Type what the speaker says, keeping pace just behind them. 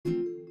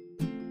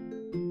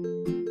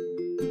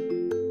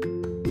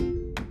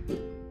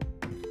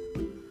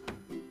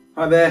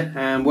Hi there,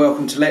 and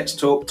welcome to Let's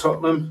Talk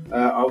Tottenham.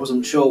 I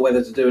wasn't sure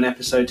whether to do an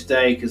episode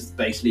today because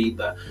basically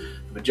the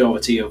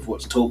majority of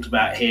what's talked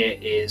about here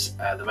is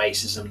the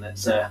racism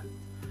that's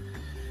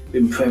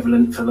been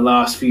prevalent for the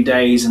last few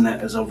days, and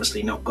that has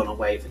obviously not gone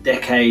away for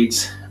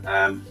decades,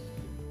 and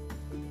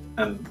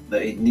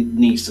that it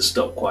needs to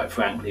stop, quite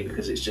frankly,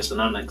 because it's just an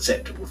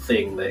unacceptable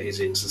thing that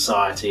is in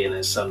society and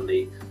has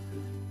suddenly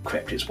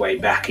crept its way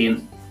back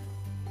in.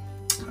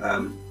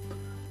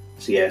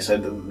 So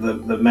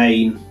the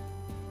main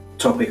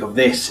topic of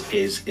this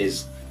is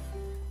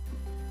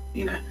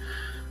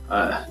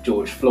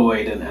George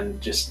Floyd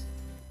and just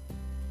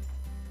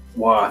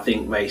why I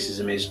think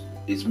racism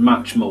is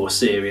much more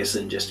serious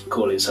than just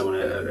calling someone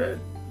a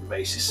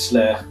racist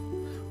slur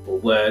or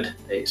word.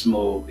 It's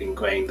more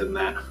ingrained than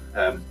that.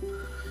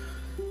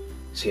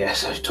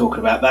 So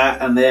talking about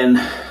that, and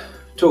then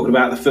talking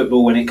about the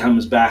football when it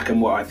comes back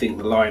and what I think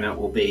the lineup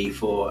will be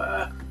for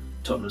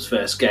Tottenham's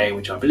first game,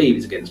 which I believe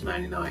is against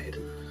Man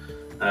United.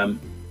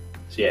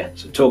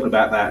 So talking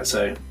about that,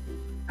 so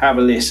have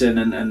a listen,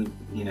 and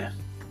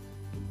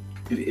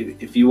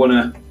if you want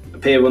to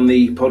appear on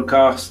the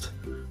podcast,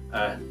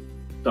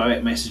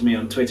 direct message me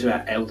on Twitter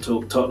at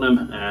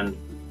LTalkTottenham and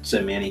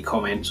send me any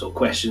comments or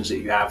questions that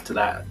you have to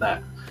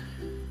that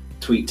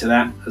tweet to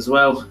that as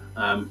well,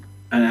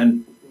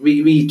 and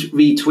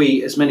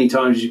retweet as many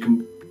times as you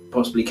can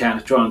possibly can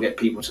to try and get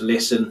people to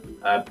listen,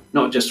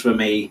 not just for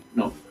me,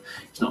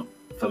 it's not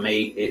for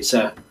me, it's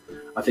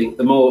I think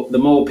the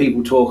more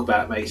people talk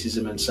about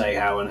racism and say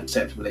how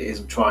unacceptable it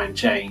is and try and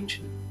change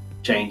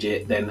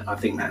it, then I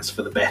think that's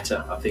for the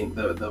better. I think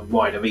the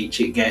wider reach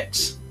it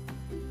gets,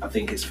 I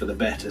think it's for the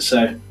better.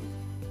 So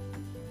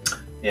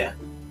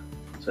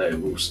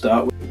we'll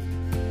start with...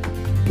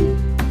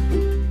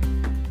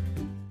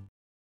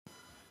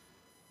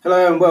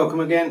 Hello and welcome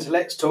again to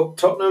Let's Talk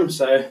Tottenham.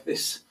 So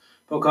this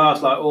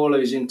podcast, like all,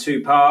 is in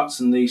two parts,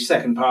 and the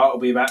second part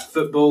will be about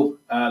football.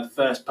 The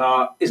first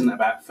part isn't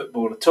about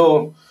football at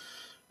all.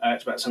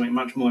 It's about something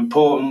much more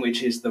important,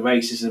 which is the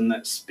racism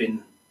that's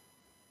been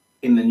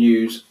in the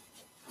news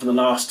for the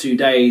last 2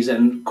 days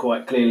and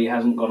quite clearly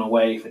hasn't gone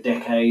away for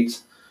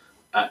decades.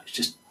 It's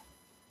just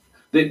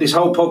this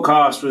whole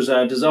podcast was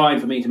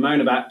designed for me to moan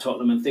about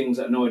Tottenham and things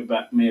that annoyed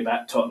me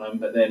about Tottenham,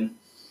 but then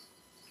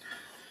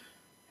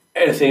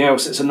anything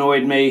else that's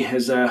annoyed me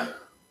has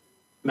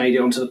made it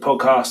onto the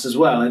podcast as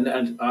well.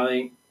 And I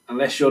think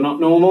unless you're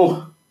not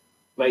normal,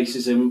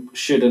 racism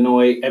should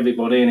annoy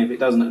everybody, and if it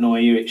doesn't annoy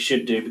you, it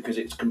should do, because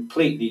it's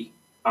completely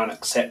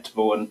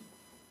unacceptable, and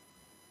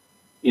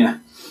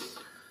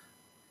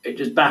it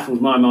just baffles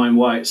my mind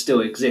why it still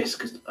exists,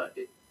 because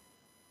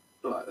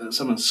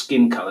someone's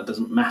skin colour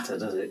doesn't matter,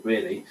 does it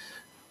really?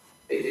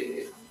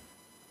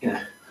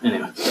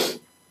 Anyway.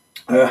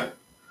 So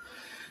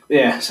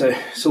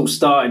it's all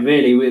started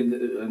really with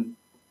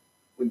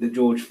the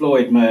George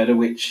Floyd murder,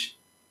 which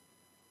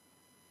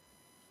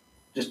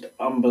just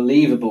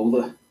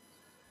unbelievable.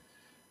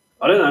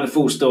 I don't know the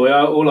full story.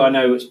 All I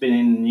know it's been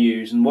in the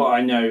news, and what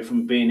I know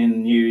from being in the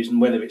news, and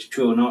whether it's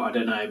true or not, I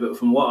don't know. But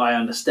from what I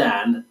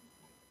understand,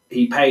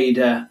 he paid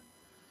for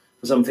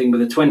something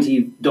with a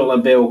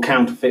 $20 bill,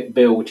 counterfeit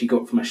bill, which he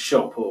got from a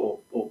shop or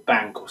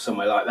bank or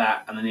somewhere like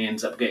that, and then he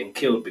ends up getting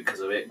killed because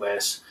of it.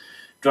 Whereas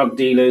drug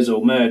dealers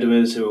or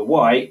murderers who are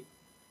white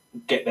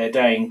get their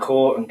day in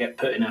court and get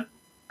put in a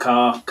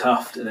car,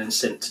 cuffed, and then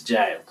sent to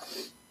jail.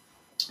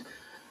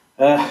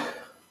 But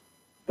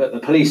the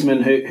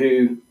policeman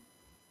who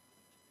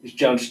is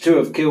judged to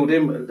have killed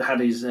him had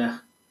his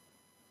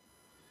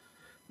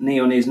knee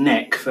on his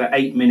neck for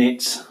 8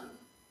 minutes.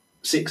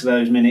 6 of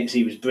those minutes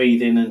he was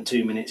breathing and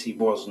 2 minutes he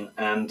wasn't,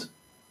 and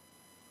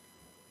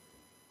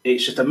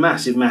it's just a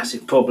massive,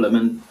 massive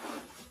problem.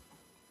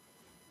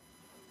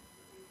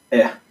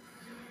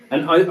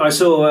 And I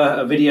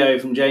saw a video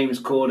from James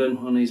Corden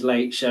on his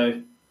Late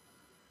Show.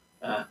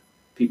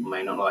 People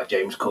may not like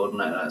James Corden,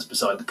 that's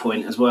beside the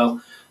point as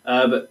well,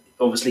 but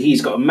obviously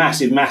he's got a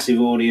massive, massive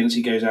audience.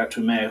 He goes out to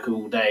America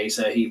all day,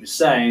 so he was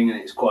saying, and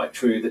it's quite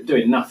true, that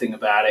doing nothing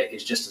about it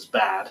is just as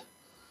bad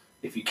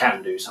if you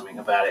can do something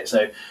about it.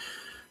 So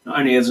not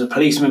only has a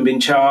policeman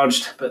been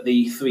charged, but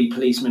the 3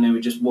 policemen who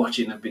were just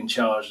watching have been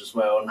charged as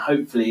well, and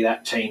hopefully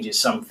that changes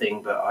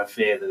something, but I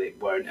fear that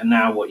it won't. And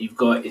now what you've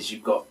got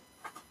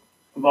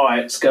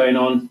riots going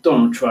on.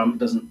 Donald Trump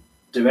doesn't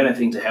do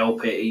anything to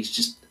help it. He's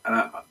just,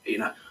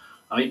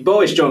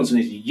 Boris Johnson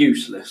is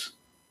useless,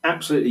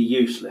 absolutely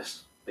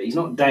useless, but he's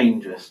not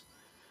dangerous.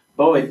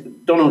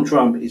 Donald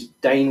Trump is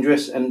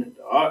dangerous, and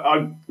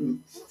I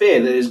fear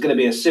that there's going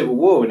to be a civil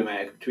war in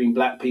America between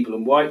black people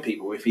and white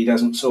people if he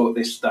doesn't sort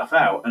this stuff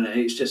out. And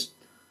it's just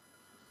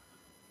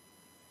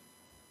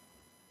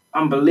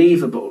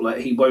unbelievable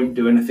that he won't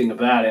do anything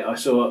about it. I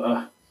saw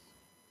a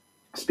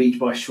speech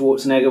by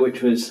Schwarzenegger,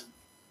 which was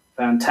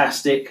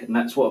fantastic, and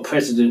that's what a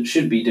president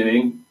should be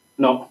doing,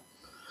 not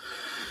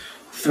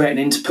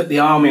threatening to put the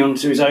army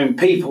onto his own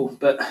people.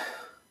 But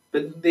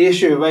the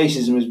issue of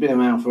racism has been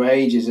around for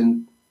ages,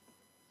 and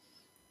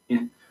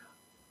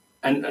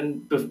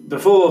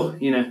before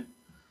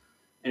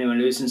anyone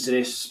who listens to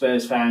this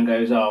Spurs fan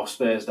goes, "Oh,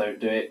 Spurs don't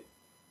do it,"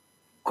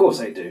 Of course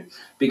they do,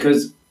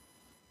 because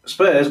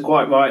Spurs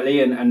quite rightly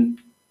and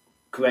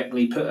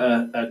correctly put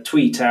a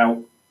tweet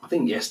out, I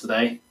think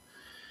yesterday.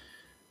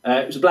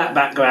 It was a black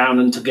background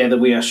and together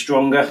we are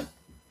stronger.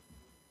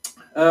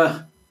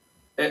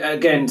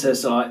 Again,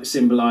 to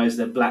symbolise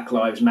the Black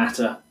Lives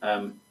Matter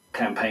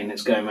campaign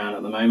that's going around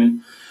at the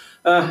moment.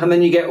 And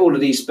then you get all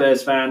of these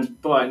Spurs fans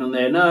biting on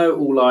there, no,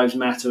 all lives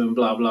matter and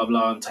blah, blah,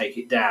 blah, and take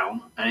it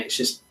down. And it's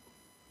just,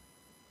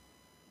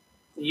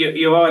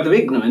 you're either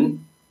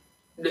ignorant.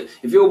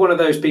 If you're one of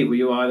those people,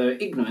 you're either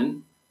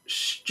ignorant,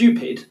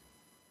 stupid,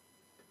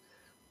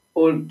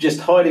 or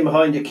just hiding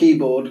behind your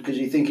keyboard because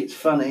you think it's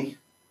funny.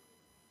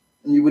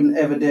 And you wouldn't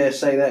ever dare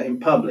say that in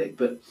public.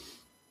 But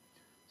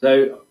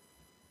so,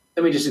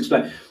 let me just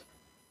explain.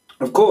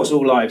 Of course,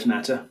 all lives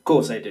matter. Of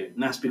course they do.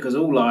 And that's because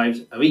all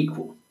lives are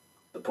equal.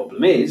 The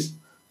problem is,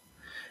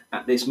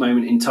 at this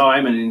moment in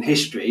time and in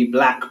history,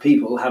 black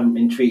people haven't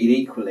been treated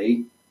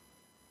equally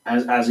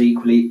as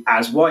equally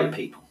as white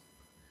people.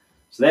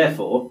 So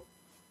therefore,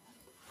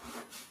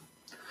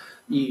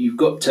 you've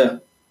got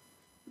to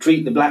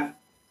treat the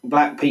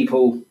black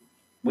people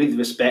with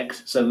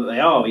respect so that they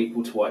are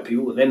equal to white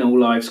people, but then all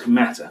lives can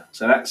matter.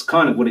 So that's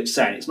kind of what it's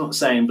saying. It's not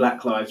saying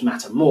black lives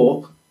matter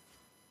more.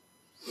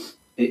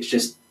 It's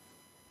just,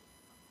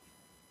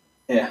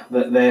 that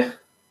they're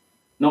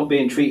not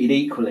being treated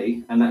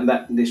equally, and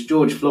that this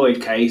George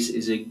Floyd case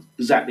is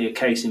exactly a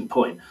case in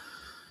point.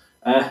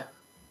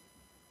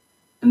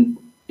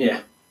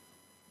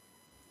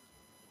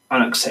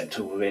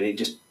 Unacceptable, really.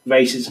 Just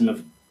racism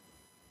of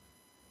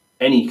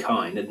any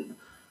kind. And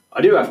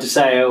I do have to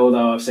say,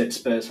 although I've said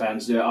Spurs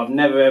fans do it, I've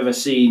never ever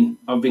seen,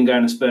 I've been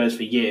going to Spurs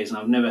for years, and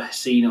I've never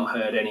seen or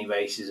heard any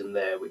racism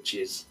there, which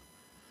is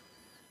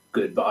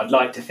good. But I'd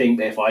like to think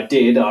that if I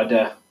did,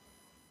 I'd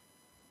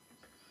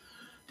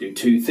do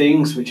two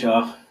things, which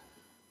are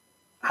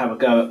have a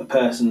go at the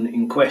person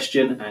in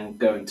question and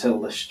go and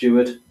tell the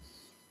steward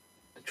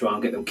to try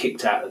and get them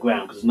kicked out of the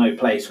ground, because there's no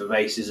place for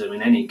racism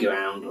in any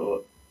ground,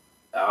 or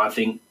I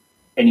think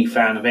any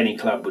fan of any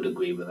club would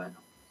agree with that.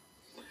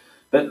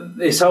 But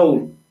this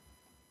whole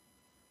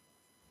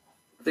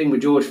thing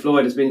with George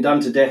Floyd has been done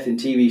to death in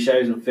TV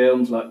shows and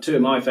films. Like two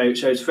of my favourite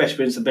shows, Fresh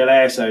Prince of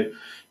Bel-Air, so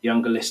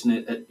younger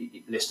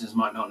listeners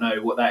might not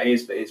know what that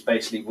is, but it's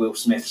basically Will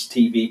Smith's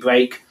TV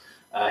break.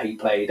 He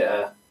played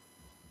a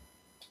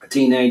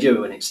teenager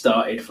when it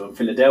started from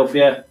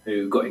Philadelphia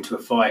who got into a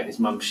fight and his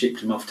mum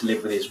shipped him off to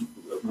live with his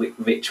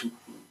rich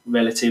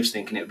relatives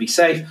thinking it would be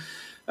safe.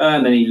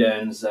 And then he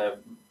learns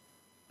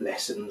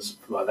lessons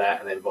like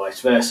that, and then vice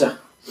versa.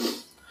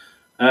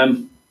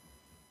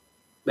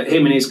 But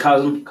him and his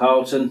cousin,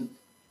 Carlton,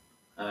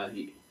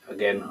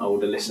 again,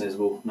 older listeners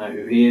will know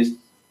who he is.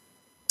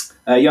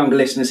 Younger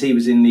listeners, he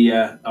was in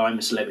the I'm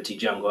a Celebrity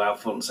Jungle,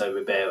 Alfonso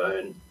Ribeiro,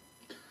 and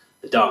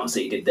the dance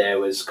that he did there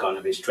was kind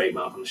of his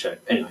trademark on the show.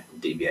 Anyway,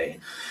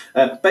 deviating.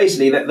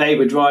 Basically, that they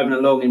were driving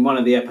along in one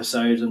of the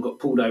episodes and got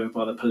pulled over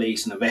by the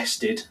police and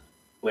arrested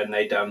when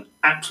they'd done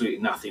absolutely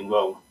nothing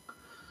wrong.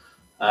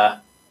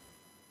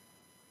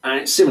 And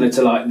it's similar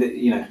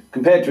to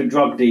compared to a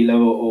drug dealer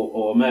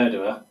or a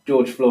murderer,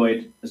 George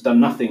Floyd has done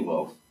nothing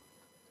wrong.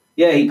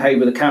 Yeah, he paid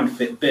with a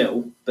counterfeit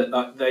bill,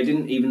 but they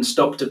didn't even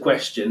stop to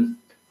question.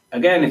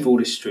 Again, if all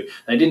this is true,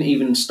 they didn't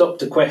even stop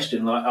to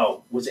question,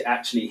 was it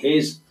actually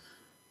his?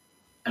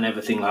 And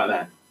everything like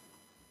that.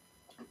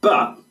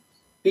 But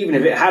even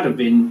if it had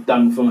been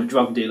done from a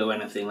drug deal or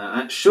anything like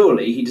that,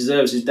 surely he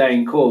deserves his day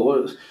in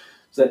court. Was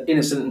that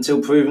innocent until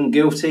proven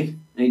guilty?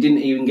 And he didn't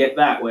even get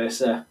that,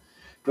 whereas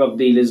drug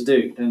dealers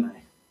do, don't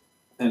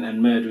they?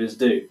 And murderers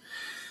do.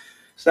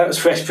 So that was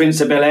Fresh Prince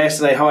of Bel-Air,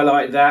 so they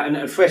highlighted that.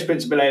 And Fresh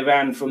Prince of Bel-Air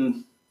ran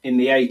from in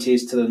the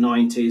 80s to the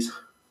 90s.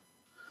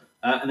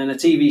 And then a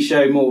TV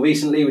show more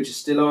recently, which is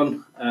still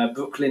on,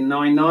 Brooklyn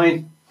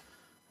Nine-Nine,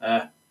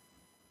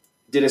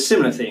 did a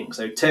similar thing.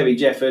 So Terry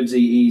Jeffords,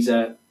 he's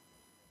in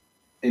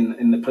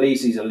the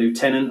police, he's a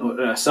lieutenant, or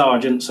a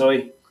sergeant,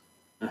 sorry.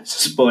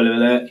 Spoiler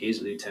alert, he is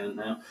a lieutenant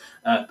now.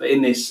 But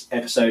in this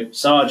episode,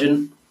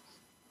 sergeant,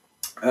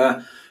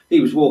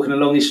 he was walking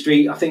along his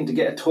street, I think to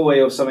get a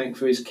toy or something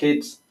for his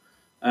kids.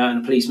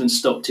 And a policeman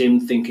stopped him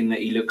thinking that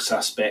he looked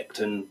suspect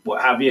and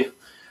what have you.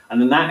 And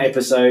then that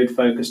episode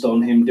focused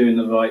on him doing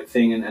the right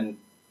thing and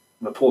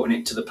reporting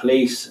it to the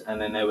police.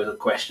 And then there was a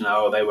question,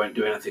 they won't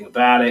do anything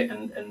about it.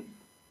 And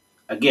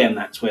again,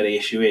 that's where the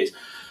issue is.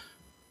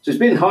 So it's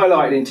been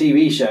highlighted in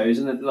TV shows,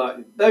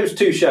 and those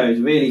two shows,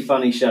 really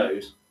funny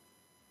shows.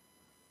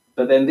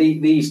 But then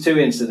these two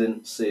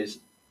incidences,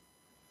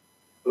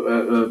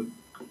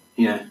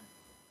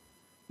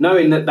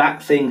 knowing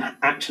that thing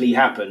actually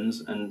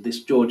happens, and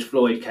this George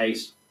Floyd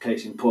case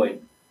in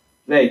point,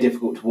 very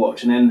difficult to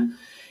watch. And then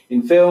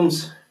in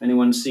films, if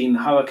anyone's seen The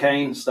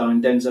Hurricane,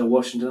 starring Denzel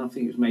Washington, I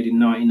think it was made in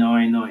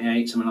 99,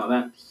 98, something like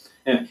that.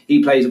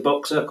 He plays a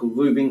boxer called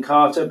Rubin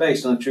Carter,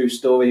 based on a true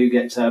story, who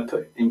gets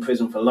put in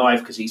prison for life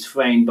because he's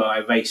framed by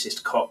a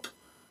racist cop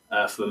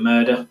for a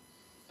murder.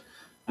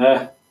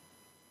 I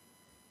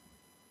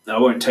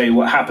won't tell you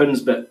what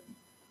happens, but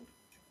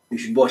you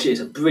should watch it. It's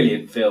a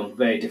brilliant film,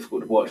 very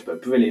difficult to watch, but a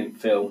brilliant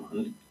film.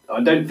 And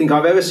I don't think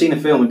I've ever seen a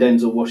film with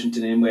Denzel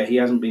Washington in where he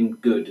hasn't been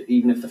good,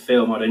 even if the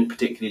film I don't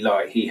particularly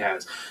like, he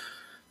has.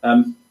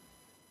 But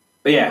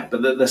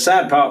the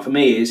sad part for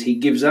me is he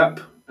gives up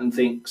and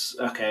thinks,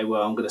 okay,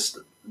 well, I'm going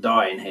to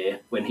die in here,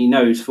 when he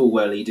knows full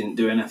well he didn't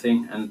do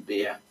anything. And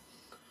yeah,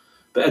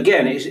 but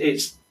again,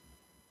 it's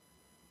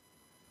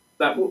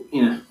that,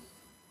 you know.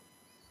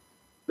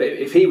 But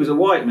if he was a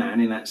white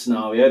man in that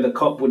scenario, the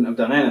cop wouldn't have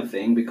done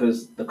anything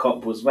because the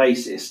cop was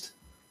racist.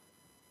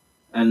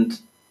 And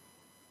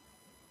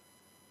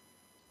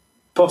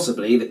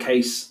possibly the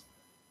case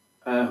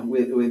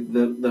with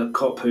the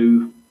cop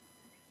who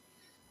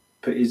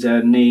put his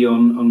knee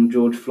on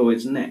George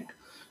Floyd's neck,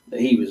 that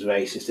he was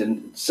racist,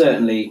 and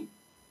certainly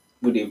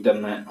would he have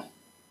done that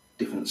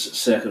different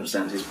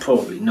circumstances?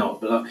 Probably not.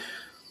 But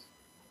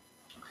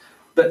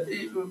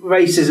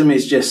racism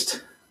is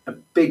just a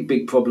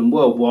big problem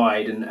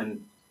worldwide,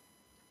 and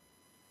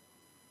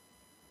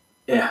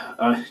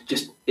yeah,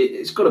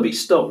 it's got to be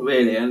stopped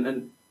really,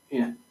 and you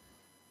know.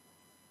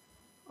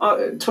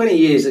 20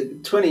 years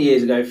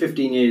ago,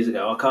 15 years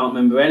ago, I can't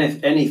remember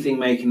anything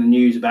making the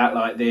news about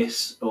like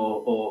this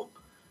or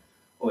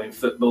in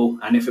football.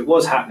 And if it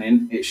was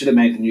happening, it should have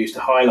made the news to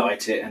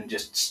highlight it and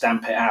just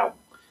stamp it out.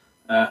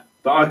 But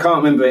I can't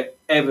remember it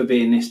ever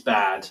being this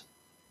bad.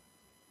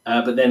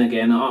 But then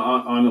again,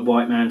 I'm a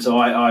white man, so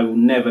I will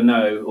never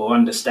know or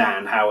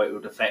understand how it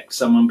would affect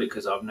someone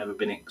because I've never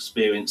been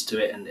experienced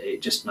to it, and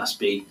it just must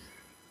be.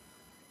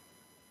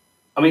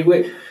 I mean,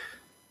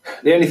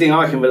 the only thing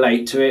I can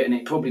relate to it, and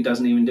it probably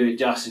doesn't even do it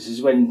justice,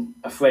 is when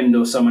a friend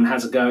or someone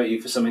has a go at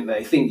you for something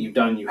they think you've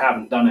done, you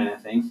haven't done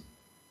anything,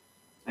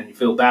 and you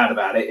feel bad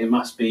about it. It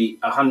must be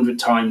 100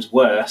 times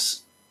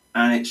worse,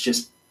 and it's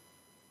just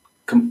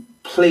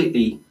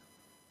completely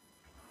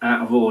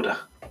out of order.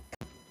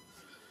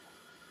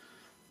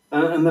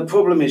 And the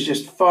problem is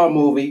just far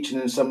more reaching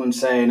than someone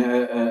saying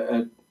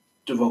a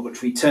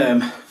derogatory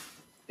term.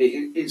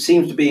 It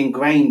seems to be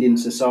ingrained in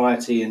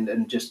society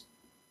and just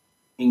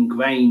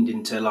ingrained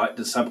into like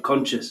the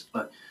subconscious.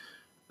 Like,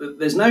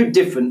 there's no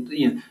different,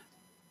 you know.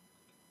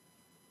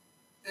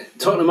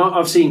 Tottenham,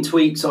 I've seen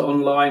tweets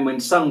online when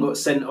Son got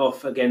sent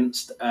off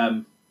against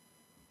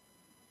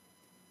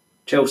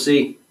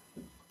Chelsea.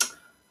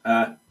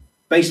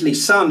 Basically,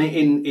 Son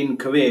in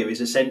career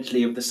is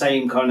essentially of the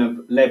same kind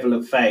of level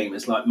of fame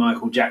as like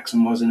Michael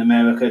Jackson was in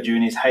America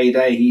during his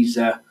heyday. He's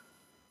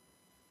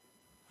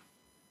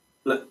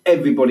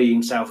everybody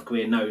in South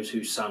Korea knows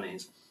who Son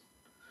is.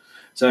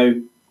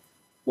 So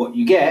what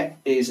you get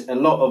is a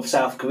lot of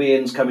South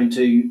Koreans coming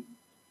to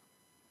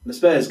the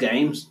Spurs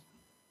games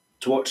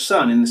to watch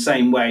Son in the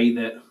same way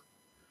that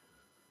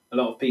a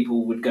lot of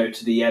people would go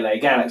to the LA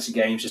Galaxy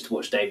games just to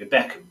watch David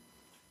Beckham.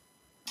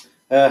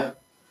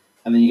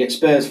 And then you get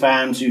Spurs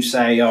fans who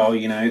say, oh,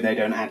 you know, they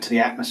don't add to the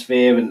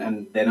atmosphere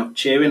and they're not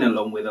cheering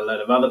along with a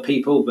lot of other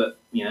people, but,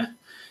 you know,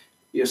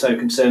 you're so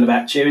concerned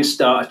about cheering,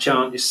 start a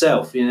chant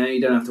yourself, you know, you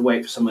don't have to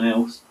wait for someone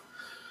else.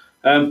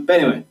 But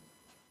anyway,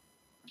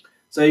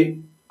 so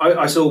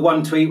I saw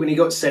one tweet when he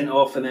got sent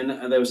off, and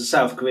then there was a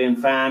South Korean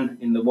fan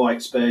in the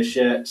white Spurs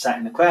shirt sat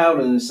in the crowd,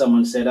 and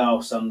someone said,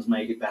 oh, Son's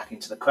made it back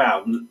into the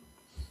crowd. And,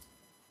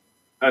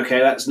 okay,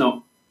 that's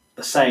not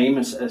the same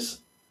as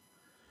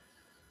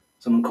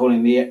someone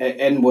calling the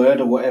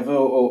N-word or whatever,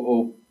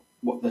 or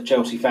what the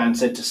Chelsea fan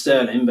said to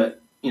Sterling,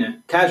 but, you know,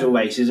 casual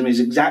racism is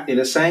exactly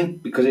the same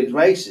because it's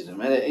racism.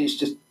 And it's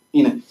just,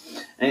 you know,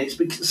 and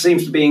it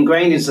seems to be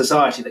ingrained in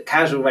society that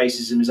casual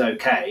racism is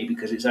okay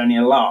because it's only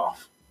a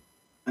laugh.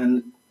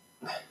 And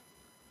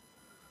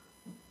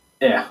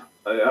yeah,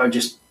 I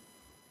just,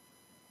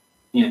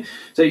 you know,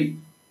 so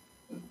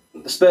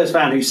the Spurs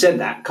fan who said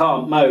that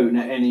can't moan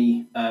at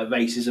any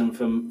racism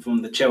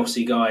from the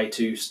Chelsea guy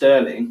to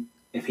Sterling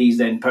if he's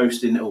then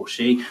posting, or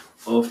she,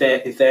 or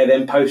if they're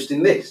then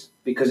posting this,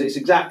 because it's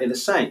exactly the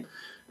same.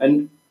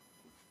 And,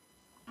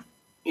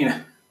 you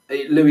know,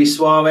 Luis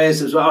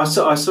Suarez as well.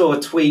 I saw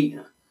a tweet.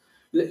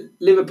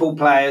 Liverpool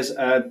players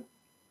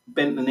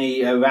bent the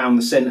knee around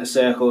the centre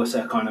circle as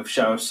a kind of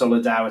show of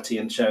solidarity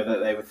and show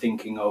that they were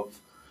thinking of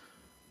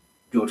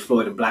George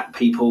Floyd and black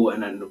people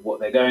and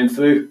what they're going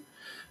through.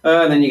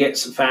 And then you get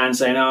some fans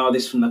saying, oh,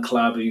 this from the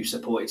club who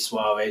supported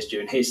Suarez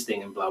during his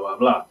thing and blah, blah,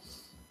 blah.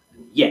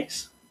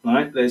 Yes,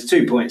 right? There's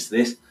 2 points to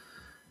this.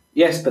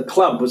 Yes, the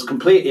club was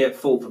completely at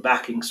fault for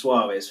backing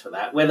Suarez for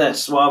that. Whether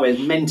Suarez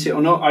meant it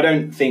or not, I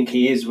don't think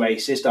he is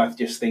racist. I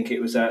just think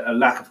it was a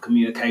lack of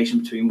communication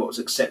between what was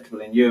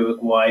acceptable in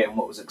Uruguay and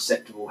what was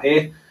acceptable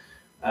here.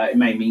 It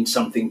may mean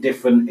something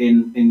different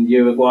in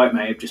Uruguay. It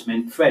may have just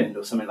meant friend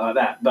or something like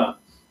that. But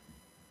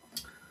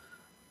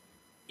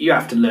you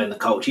have to learn the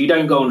culture. You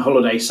don't go on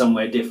holiday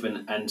somewhere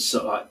different and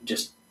sort of like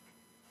just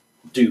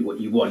do what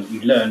you want.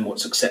 You learn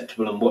what's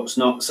acceptable and what's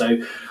not.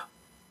 So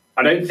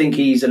I don't think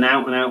he's an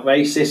out-and-out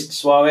racist,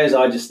 Suarez.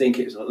 I just think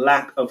it's a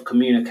lack of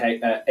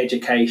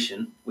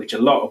education, which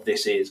a lot of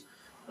this is,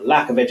 a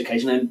lack of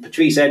education. And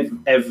Patrice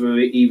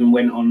Evra even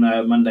went on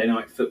Monday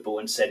Night Football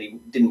and said he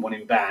didn't want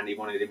him banned, he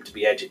wanted him to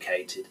be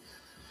educated.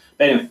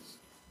 But anyway,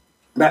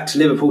 back to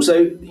Liverpool.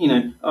 So, you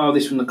know,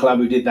 this from the club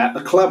who did that.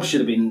 The club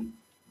should have been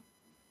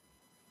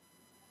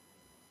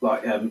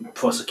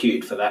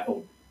prosecuted for that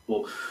or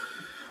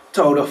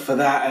told off for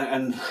that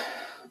and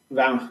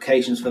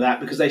ramifications for that,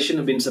 because they shouldn't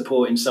have been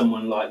supporting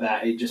someone like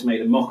that. It just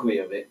made a mockery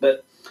of it.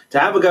 But to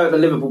have a go at the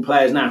Liverpool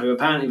players now who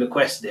apparently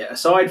requested it,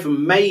 aside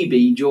from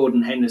maybe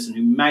Jordan Henderson,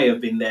 who may have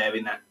been there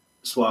in that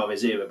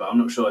Suarez era, but I'm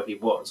not sure if he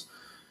was,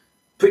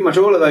 pretty much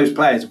all of those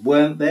players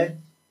weren't there.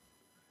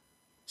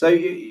 So,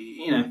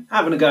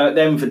 having a go at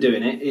them for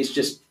doing it, it's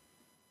just,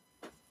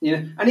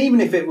 and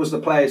even if it was the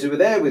players who were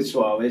there with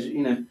Suarez,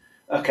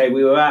 okay,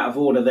 we were out of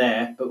order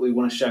there, but we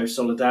want to show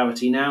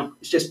solidarity now.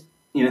 It's just,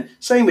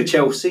 same with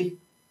Chelsea.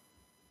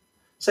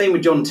 Same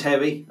with John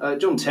Terry.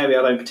 John Terry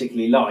I don't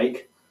particularly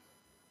like,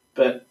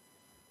 but,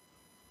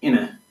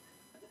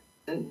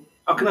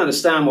 I can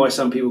understand why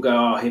some people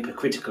go,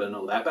 hypocritical and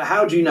all that, but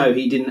how do you know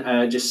he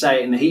didn't just say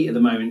it in the heat of the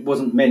moment? It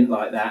wasn't meant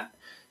like that.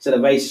 So the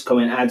racist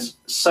comment adds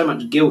so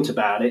much guilt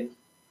about it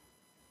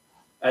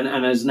and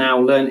has now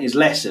learned his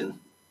lesson.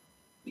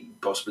 He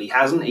possibly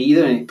hasn't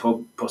either, and it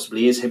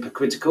possibly is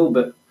hypocritical,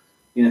 but,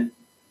 you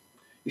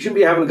shouldn't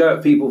be having a go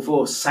at people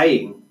for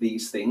saying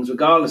these things,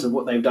 regardless of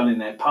what they've done in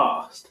their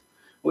past.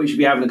 What you should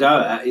be having a go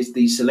at is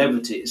these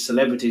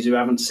celebrities who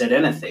haven't said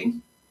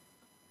anything.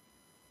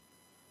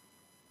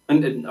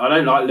 And I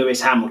don't like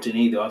Lewis Hamilton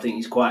either. I think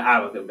he's quite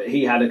arrogant, but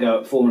he had a go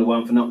at Formula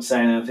One for not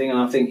saying anything, and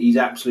I think he's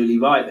absolutely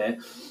right there.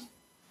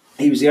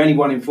 He was the only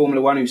one in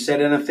Formula One who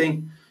said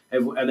anything,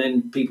 and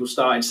then people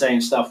started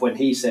saying stuff when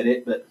he said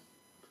it, but,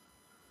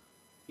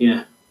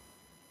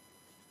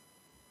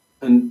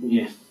 And,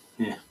 yeah.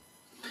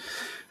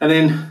 And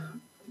then,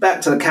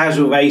 back to the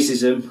casual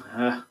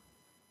racism.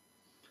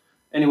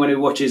 Anyone who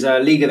watches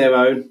League of Their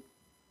Own,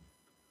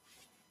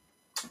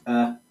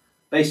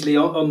 basically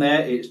on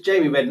there, it's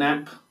Jamie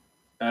Redknapp,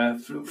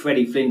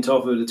 Freddie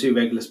Flintoff are the two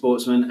regular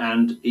sportsmen,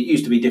 and it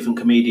used to be different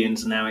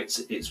comedians, and now it's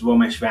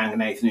Romesh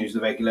Ranganathan who's the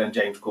regular, and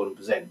James Corden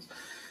presents.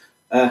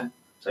 So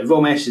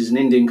Romesh is an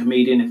Indian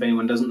comedian, if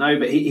anyone doesn't know,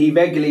 but he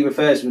regularly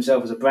refers to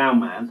himself as a brown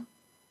man,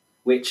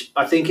 which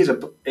I think is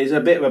a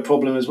bit of a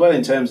problem as well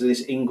in terms of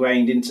this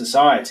ingrained in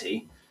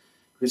society,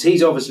 because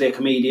he's obviously a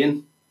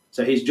comedian,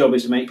 so his job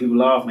is to make people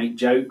laugh, make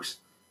jokes,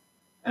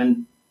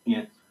 and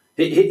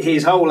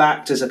his whole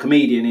act as a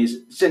comedian is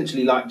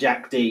essentially like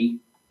Jack Dee.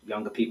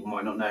 Younger people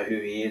might not know who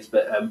he is,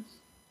 but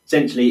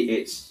essentially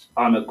it's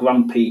I'm just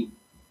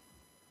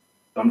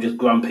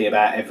grumpy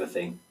about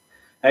everything.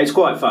 It's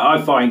quite fun.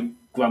 I find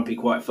grumpy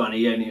quite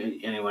funny.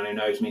 Anyone who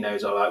knows me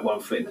knows I like One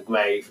Foot in the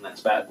Grave, and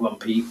that's about a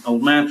grumpy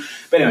old man.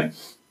 But anyway,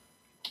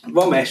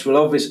 Romesh will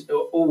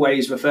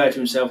always refer to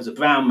himself as a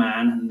brown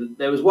man, and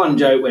there was one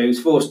joke where he was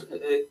forced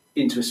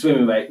into a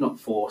swimming race,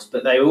 not forced,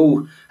 but they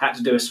all had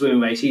to do a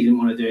swimming race. He didn't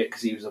want to do it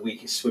because he was the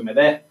weakest swimmer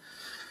there.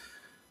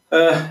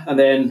 And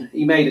then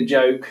he made a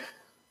joke,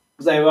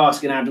 because they were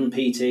asking Adam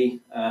Peaty,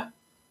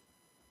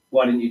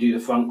 why didn't you do the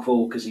front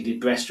crawl, because he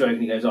did breaststroke,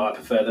 and he goes, I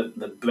prefer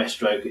the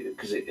breaststroke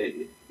because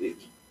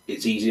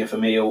it's easier for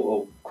me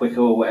or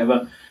quicker or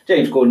whatever.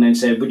 James Corden then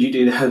said, would you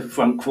do the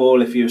front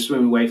crawl if you were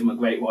swimming away from a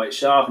great white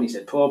shark? And he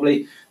said,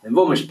 probably. Then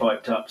Romesh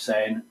piped up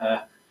saying,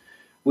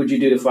 would you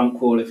do the front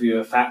crawl if you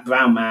were a fat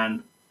brown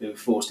man who was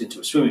forced into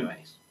a swimming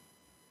race?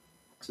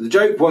 So the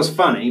joke was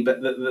funny,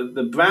 but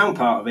the brown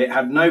part of it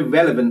had no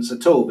relevance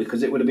at all,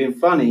 because it would have been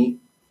funny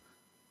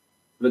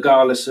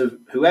regardless of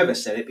whoever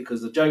said it,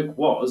 because the joke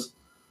was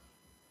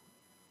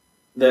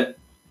that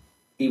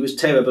he was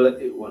terrible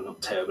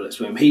not terrible at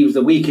swimming. He was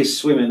the weakest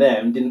swimmer there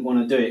and didn't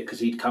want to do it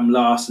because he'd come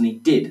last, and he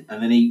did.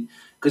 And then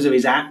because of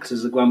his act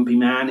as a grumpy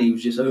man, he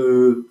was just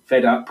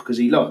fed up because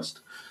he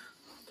lost.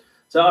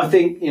 So I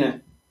think,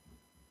 and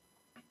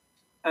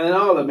then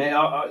I'll admit,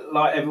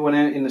 like everyone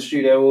in the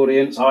studio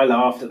audience, I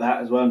laughed at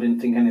that as well and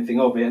didn't think anything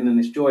of it. And then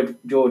this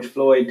George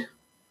Floyd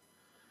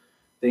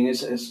thing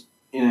has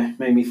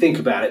made me think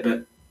about it.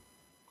 But,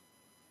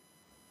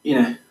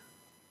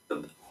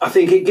 I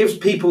think it gives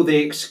people the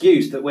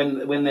excuse that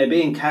when they're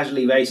being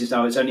casually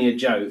racist, it's only a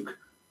joke.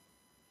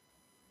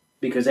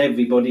 Because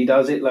everybody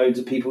does it, loads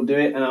of people do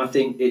it. And I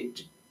think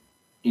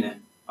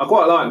I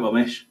quite like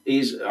Romesh.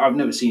 I've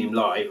never seen him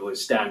live or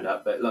his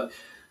stand-up, but like,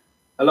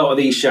 a lot of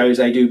these shows,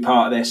 they do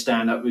part of their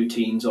stand-up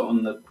routines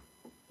on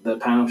the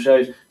panel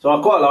shows. So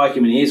I quite like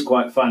him, and he is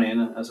quite funny.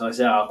 And as I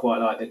say, I quite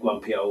like the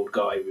grumpy old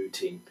guy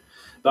routine.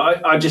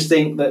 But I just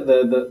think that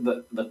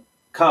the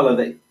colour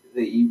that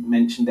you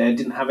mentioned there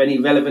didn't have any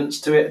relevance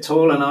to it at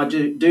all. And I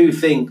do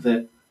think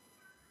that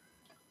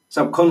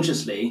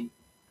subconsciously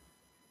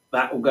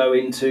that will go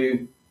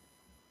into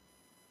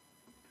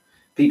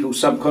people's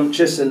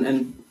subconscious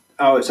and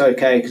it's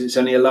okay because it's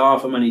only a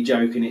laugh, I'm only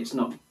joking, it's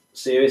not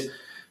serious.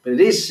 But it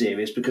is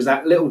serious because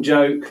that little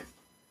joke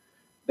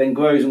then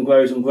grows and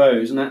grows and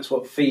grows, and that's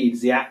what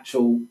feeds the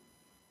actual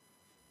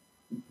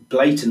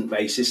blatant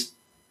racist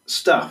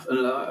stuff.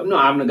 And I'm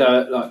not having to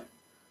go at like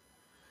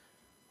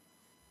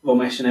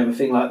Romesh and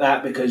everything like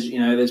that, because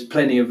there's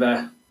plenty of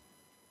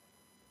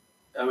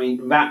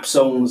rap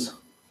songs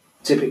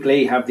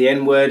typically have the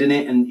N-word in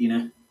it,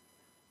 and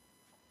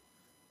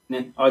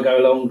I go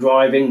along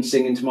driving,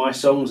 singing to my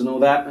songs and all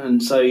that,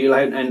 and so you'll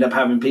end up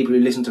having people who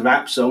listen to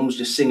rap songs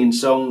just singing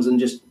songs and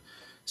just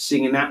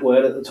singing that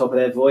word at the top of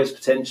their voice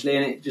potentially,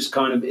 and it just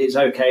kind of, it's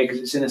okay because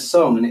it's in a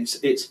song, and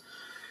it's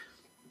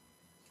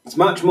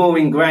much more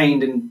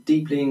ingrained and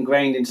deeply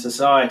ingrained in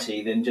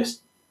society than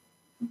just,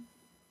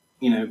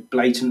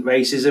 blatant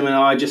racism. And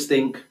I just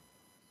think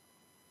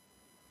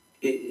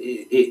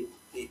it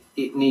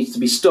needs to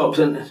be stopped.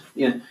 And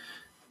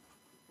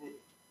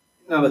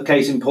another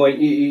case in point,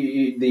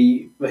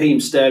 the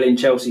Raheem Sterling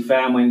Chelsea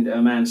fan, when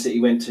Man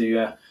City went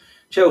to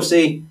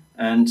Chelsea,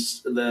 and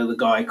the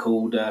guy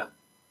called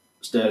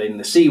Sterling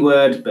the C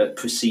word, but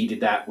preceded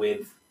that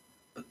with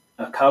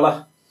a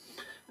colour.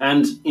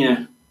 And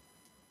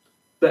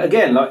but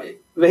again, like,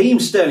 Raheem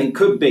Sterling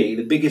could be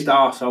the biggest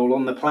arsehole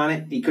on the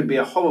planet. He could be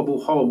a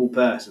horrible, horrible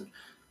person.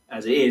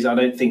 As it is, I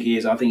don't think he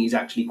is. I think he's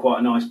actually quite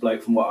a nice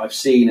bloke from what I've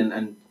seen,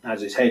 and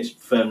has his head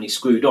firmly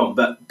screwed on.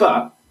 But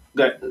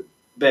bear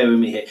with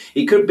me here.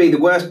 He could be the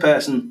worst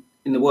person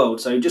in the world.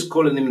 So just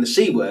calling him the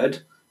C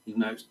word,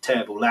 even though it's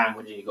terrible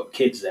language and you've got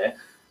kids there,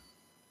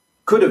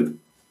 could have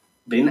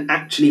been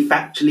actually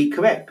factually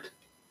correct.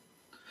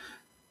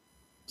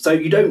 So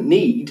you don't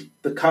need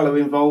the colour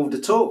involved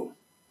at all.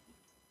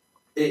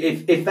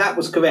 If that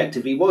was correct,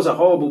 if he was a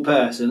horrible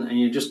person and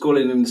you're just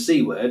calling him the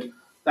C word,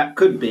 that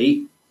could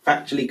be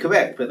factually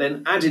correct. But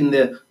then adding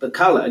the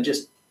colour,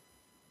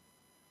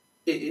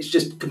 it's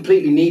just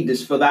completely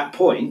needless for that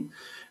point,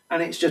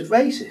 and it's just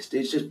racist.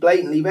 It's just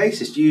blatantly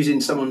racist, using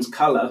someone's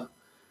colour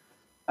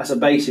as a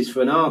basis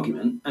for an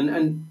argument.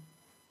 And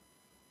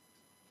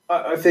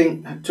I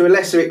think to a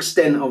lesser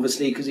extent,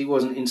 obviously, because he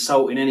wasn't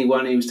insulting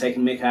anyone, he was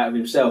taking mick out of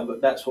himself,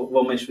 but that's what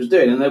Romesh was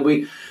doing. And there'll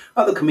be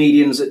other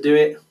comedians that do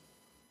it,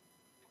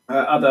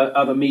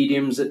 other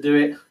mediums that do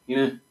it,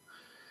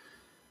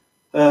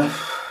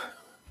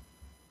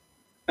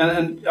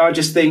 and I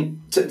just think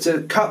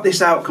to cut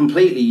this out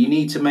completely, you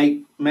need to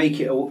make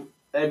it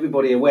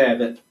everybody aware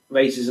that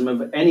racism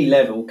of any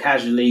level,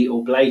 casually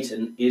or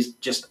blatant, is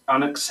just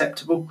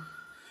unacceptable.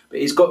 But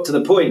it's got to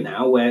the point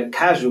now where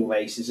casual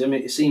racism,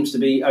 it seems to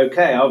be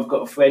okay. I've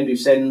got a friend who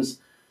sends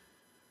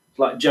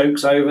like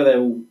jokes over. They're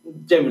all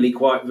generally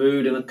quite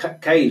rude, and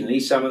occasionally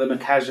some of them are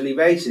casually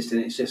racist,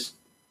 and it's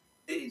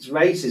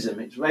racism.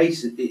 It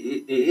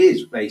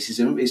is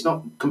racism. It's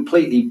not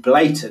completely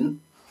blatant,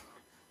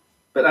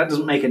 but that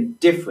doesn't make a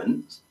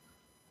difference,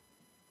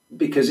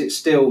 because it's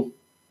still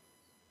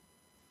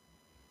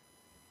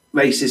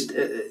racist,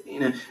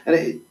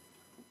 and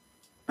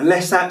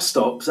unless that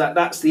stops,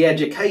 that's the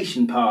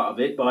education part of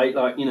it. By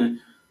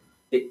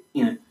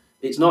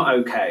it's not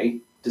okay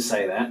to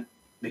say that,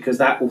 because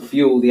that will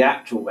fuel the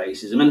actual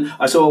racism. And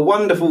I saw a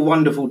wonderful,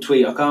 wonderful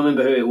tweet. I can't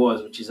remember who it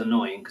was, which is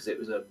annoying because it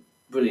was a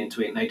brilliant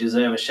tweet, and they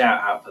deserve a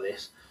shout out for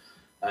this.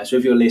 So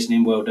if you're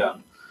listening, well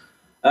done.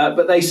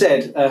 But they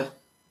said,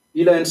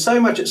 you learn so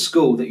much at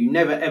school that you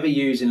never ever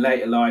use in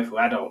later life or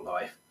adult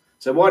life.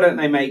 So why don't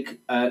they make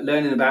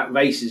learning about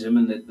racism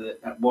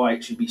and why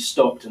it should be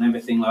stopped and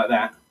everything like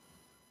that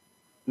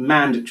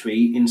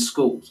mandatory in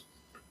schools?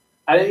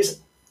 And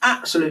it's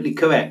absolutely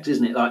correct,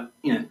 isn't it? Like,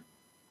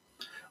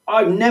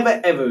 I've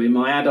never ever in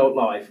my adult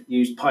life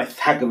used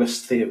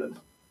Pythagoras' theorem.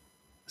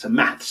 It's a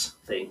maths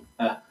thing.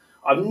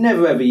 I've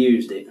never ever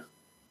used it.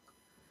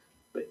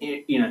 But,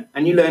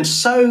 and you learn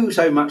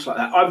so much like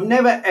that. I've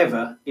never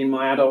ever in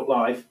my adult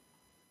life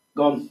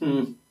gone,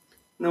 you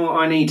know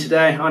what I need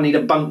today? I need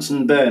a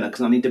Bunsen burner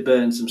because I need to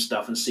burn some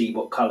stuff and see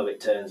what colour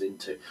it turns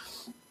into.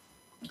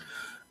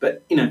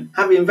 But,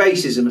 having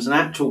racism as an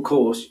actual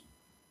course,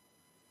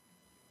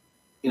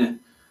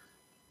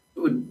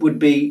 would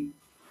be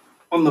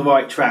on the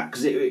right track,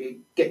 because it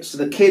gets to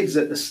the kids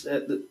at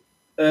the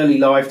early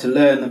life to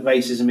learn that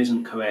racism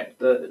isn't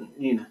correct.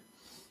 And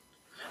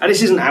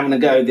this isn't having to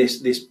go this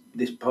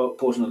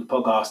portion of the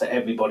podcast at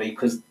everybody,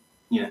 because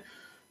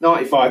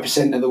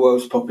 95% of the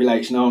world's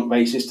population aren't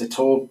racist at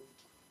all.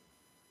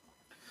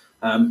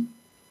 And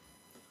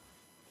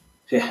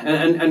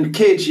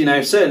kids,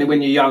 certainly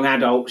when you're young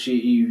adults,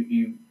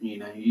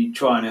 you're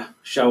trying to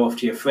show off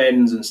to your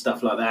friends and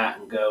stuff like that,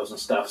 and girls and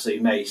stuff. So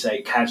you may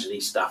say casually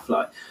stuff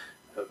like,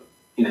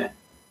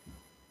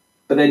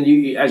 but then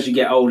as you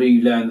get older,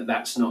 you learn that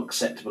that's not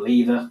acceptable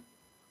either,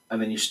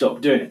 and then you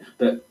stop doing it.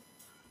 But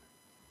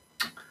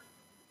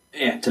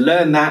to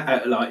learn that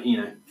at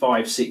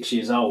 5-6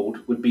 years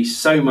old would be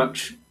so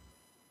much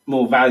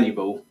more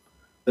valuable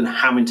than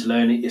having to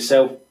learn it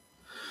yourself.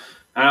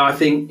 And I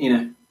think,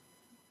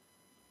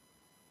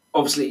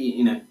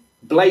 obviously,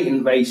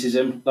 blatant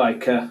racism,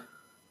 like the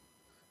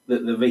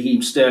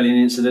Raheem Sterling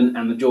incident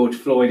and the George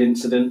Floyd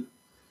incident,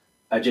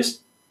 are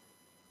just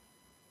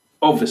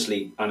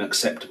obviously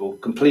unacceptable,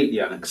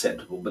 completely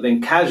unacceptable. But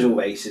then casual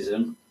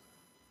racism,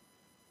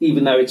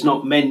 even though it's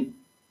not meant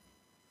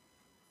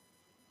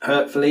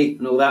hurtfully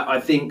and all that,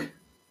 I think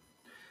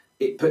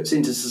it puts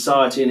into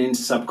society and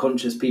into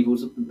subconscious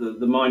people's,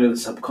 the mind of the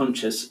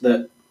subconscious,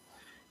 that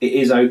it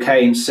is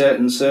okay in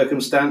certain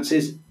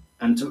circumstances.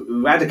 And to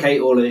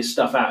eradicate all of this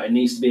stuff out, it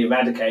needs to be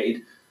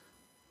eradicated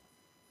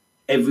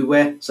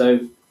everywhere.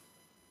 So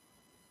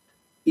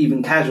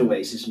even casual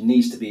racism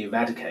needs to be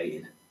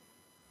eradicated.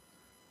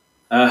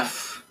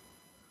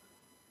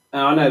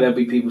 And I know there'll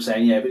be people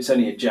saying, yeah, but it's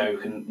only a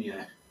joke, and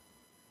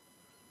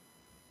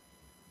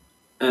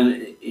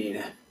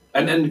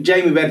and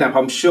Jamie Redknapp,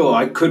 I'm sure,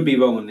 I could be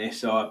wrong on this,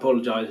 so I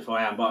apologise if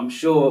I am, but I'm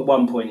sure at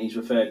one point he's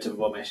referred to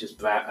Romesh as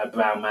a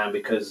brown man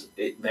because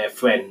they're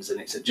friends and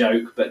it's a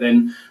joke. But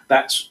then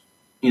that's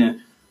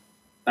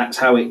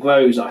how it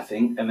grows, I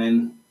think. And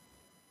then,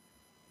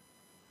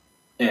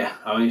 yeah,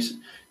 I mean, it's a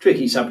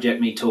tricky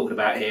subject me talking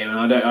about here, and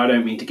I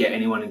don't mean to get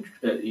anyone,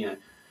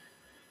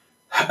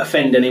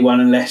 offend anyone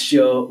unless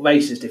you're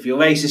racist. If you're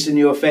racist and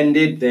you're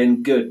offended,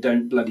 then good.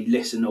 Don't bloody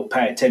listen or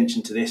pay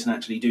attention to this and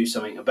actually do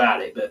something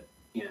about it. But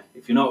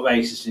if you're not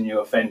racist and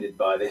you're offended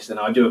by this, then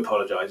I do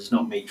apologise. It's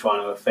not me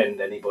trying to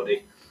offend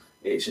anybody.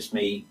 It's just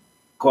me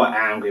quite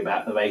angry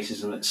about the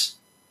racism that's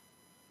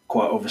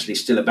quite obviously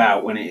still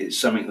about, when it is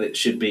something that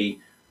should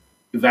be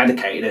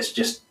eradicated as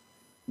just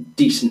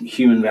decent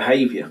human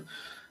behaviour.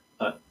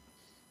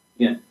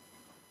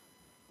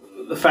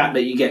 The fact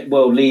that you get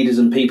world leaders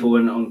and people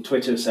on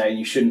Twitter saying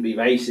you shouldn't be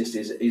racist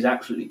is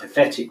absolutely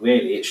pathetic,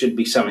 really. It should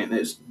be something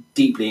that's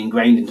deeply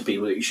ingrained into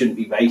people, that you shouldn't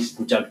be racist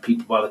and judge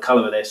people by the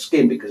colour of their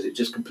skin, because it's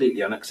just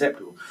completely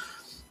unacceptable.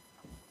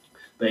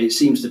 But it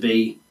seems to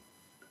be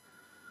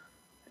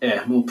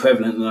more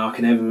prevalent than I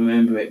can ever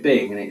remember it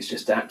being, and it's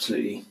just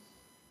absolutely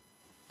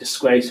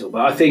disgraceful.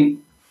 But I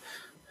think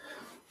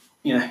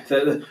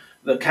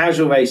the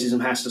casual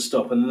racism has to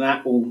stop, and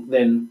that will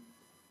then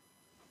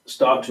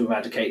start to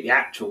eradicate the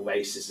actual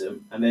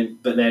racism,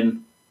 but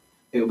then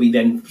it will be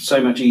then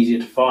so much easier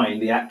to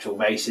find the actual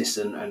racists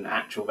and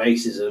actual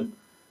racism,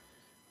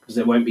 because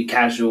there won't be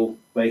casual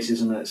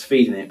racism that's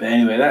feeding it. But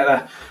anyway,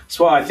 that's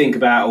what I think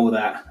about all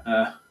that.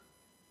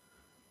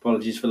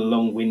 Apologies for the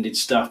long-winded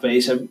stuff, but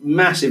it's a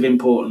massive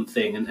important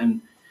thing,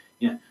 and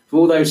for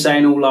all those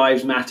saying all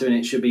lives matter and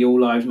it should be all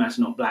lives matter,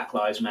 not Black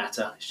Lives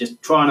Matter, it's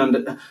just trying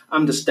to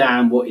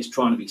understand what is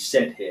trying to be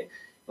said here.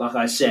 Like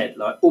I said,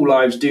 all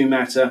lives do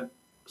matter,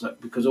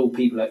 because all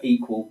people are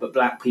equal, but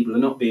black people are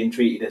not being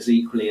treated as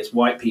equally as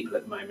white people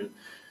at the moment.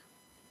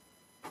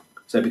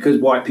 So because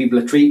white people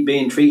are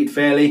being treated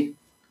fairly,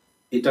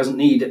 it doesn't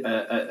need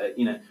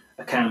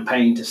a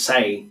campaign to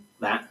say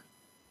that,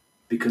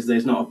 because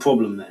there's not a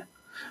problem there.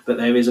 But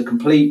there is a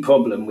complete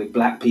problem with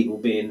black people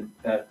being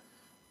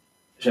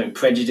shown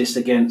prejudice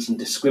against and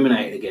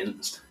discriminated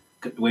against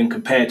when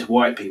compared to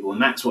white people,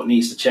 and that's what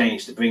needs to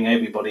change to bring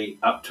everybody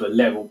up to a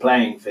level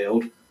playing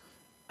field,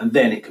 and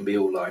then it can be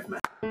all lives matter.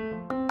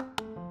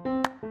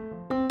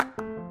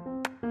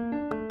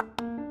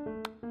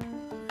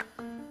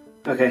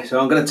 Okay, so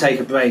I'm going to take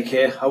a break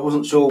here. I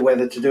wasn't sure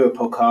whether to do a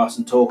podcast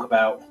and talk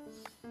about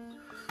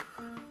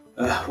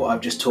what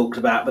I've just talked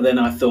about, but then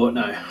I thought,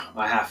 no,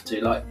 I have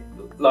to.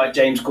 Like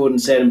James Corden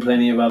said, and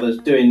plenty of others,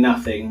 doing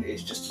nothing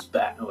is just as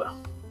bad. Well,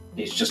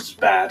 it's just as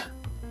bad.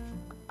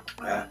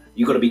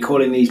 You've got to be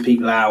calling these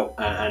people out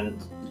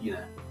and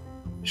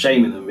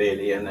shaming them,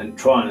 really, and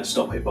trying to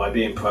stop it by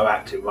being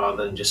proactive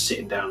rather than just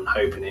sitting down and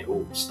hoping it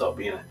will stop.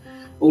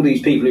 All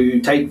these people who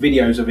take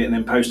videos of it and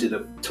then post it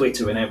to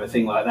Twitter and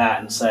everything like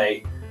that and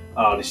say,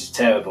 oh, this is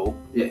terrible.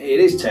 It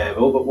is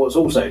terrible, but what's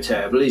also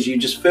terrible is you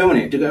just filming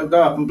it. To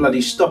go up and bloody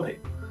stop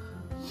it.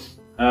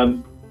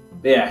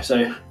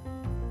 So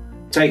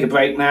take a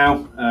break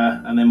now,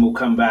 and then we'll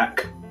come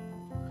back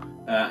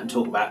and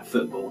talk about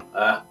football.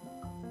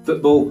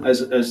 Football,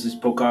 as this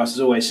podcast has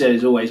always said,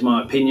 is always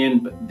my opinion,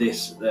 but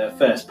this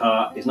first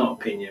part is not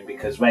opinion,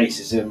 because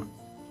racism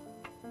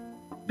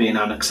being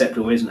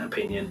unacceptable isn't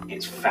opinion,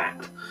 it's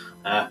fact.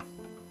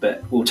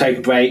 But we'll take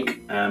a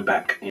break and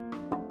back in.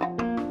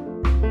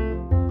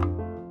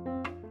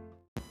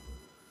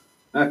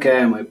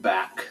 Okay, and we're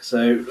back.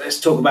 So let's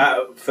talk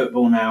about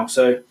football now.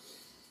 So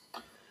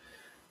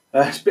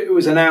it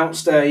was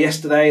announced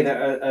yesterday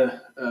that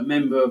a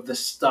member of the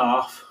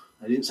staff,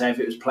 I didn't say if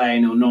it was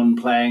playing or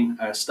non-playing,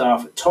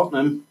 staff at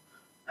Tottenham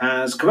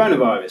has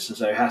coronavirus, and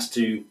so has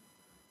to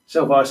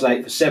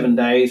self-isolate for 7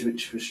 days,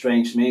 which was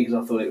strange to me because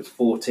I thought it was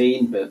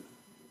 14, but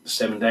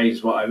 7 days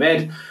is what I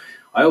read.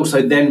 I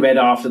also then read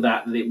after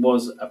that it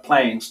was a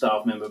playing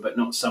staff member, but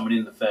not someone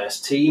in the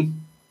first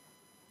team.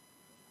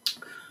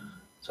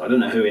 So I don't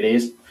know who it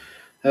is.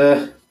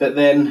 But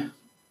then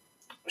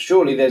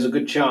surely there's a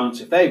good chance,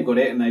 if they've got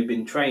it and they've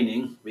been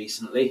training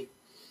recently,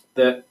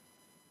 that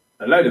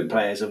a load of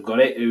players have got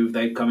it who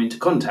they've come into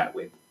contact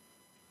with.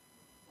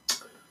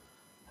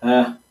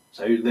 So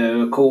there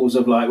are calls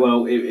of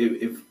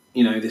if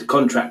this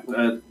contract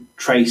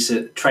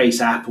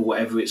trace app or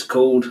whatever it's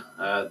called,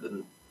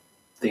 the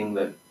thing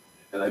that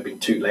they've been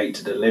too late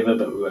to deliver,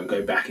 but we won't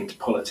go back into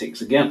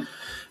politics again.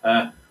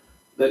 That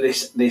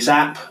this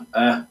app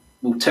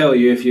will tell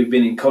you if you've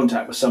been in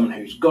contact with someone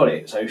who's got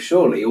it. So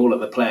surely all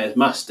of the players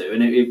must do.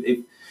 And if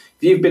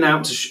you've been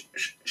out to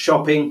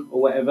shopping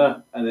or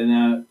whatever, and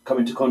then come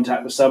into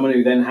contact with someone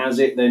who then has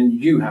it, then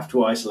you have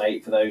to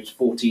isolate for those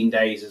 14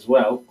 days as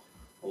well,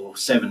 or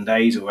 7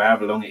 days, or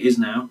however long it is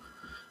now.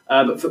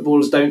 But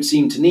footballers don't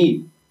seem to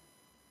need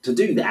to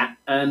do that,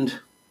 and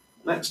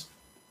that's,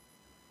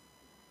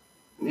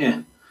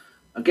 again,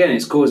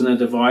 it's causing a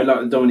divide,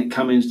 like Dominic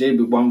Cummings did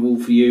with one rule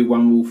for you,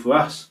 one rule for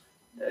us.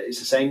 it's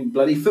the same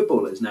bloody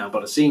footballers now,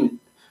 but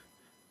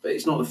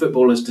it's not the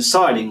footballers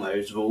deciding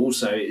those rules,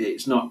 so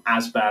it's not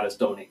as bad as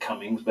Dominic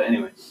Cummings. But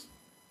anyway,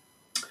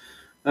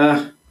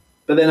 but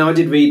then I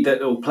did read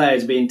that all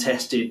players are being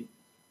tested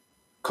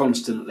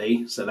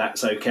constantly, so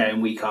that's okay,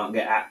 and we can't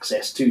get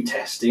access to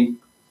testing,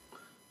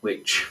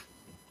 which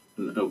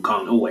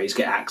can't always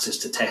get access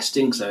to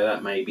testing, so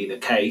that may be the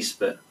case.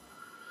 But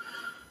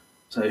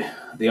so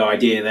the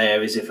idea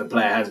there is if a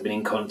player has been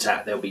in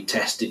contact, they'll be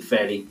tested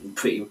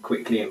pretty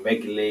quickly and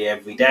regularly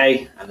every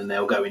day, and then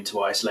they'll go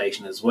into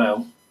isolation as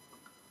well.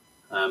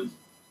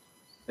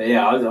 But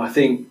yeah, I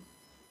think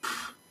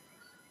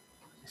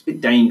it's a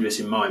bit dangerous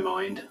in my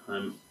mind.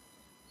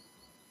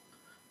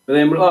 But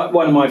then, like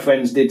one of my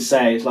friends did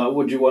say, it's like,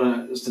 what do you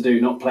want us to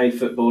do? Not play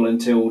football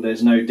until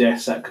there's no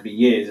deaths? That could be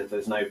years if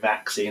there's no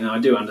vaccine. And I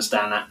do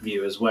understand that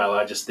view as well.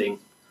 I just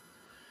think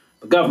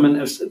the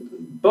government,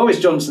 Boris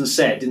Johnson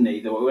said, didn't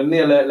he, that when the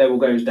alert level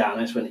goes down,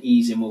 that's when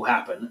easing will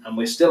happen. And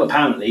we're still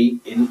apparently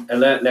in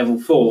alert level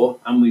 4,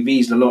 and we've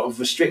eased a lot of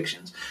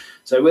restrictions.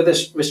 So with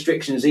the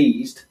restrictions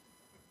eased,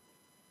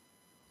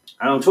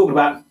 and I'm talking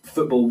about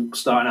football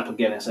starting up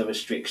again as a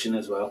restriction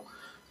as well,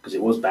 because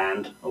it was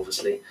banned,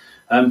 obviously.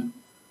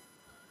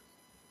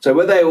 So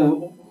were they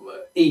all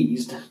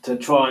eased to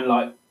try and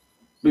like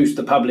boost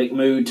the public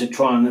mood, to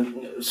try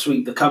and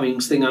sweep the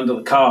Cummings thing under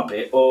the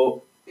carpet,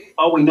 or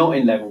are we not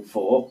in level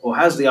 4, or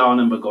has the R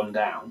number gone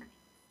down?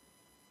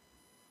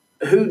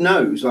 Who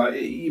knows? Like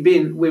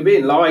we're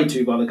being lied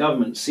to by the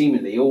government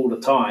seemingly all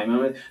the time.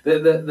 I mean,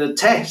 the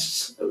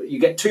tests, you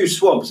get 2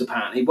 swabs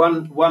apparently,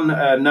 one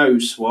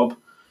nose swab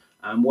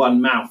and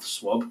one mouth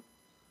swab.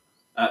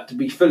 To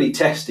be fully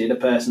tested, a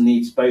person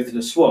needs both of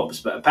the swabs,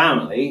 but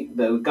apparently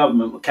the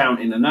government were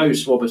counting the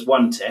nose swab as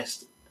one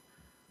test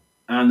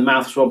and the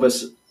mouth swab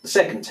as the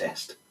second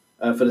test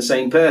for the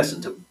same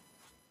person to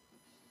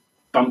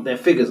bump their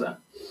figures up.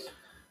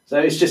 So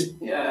it's just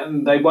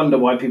they wonder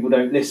why people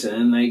don't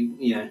listen,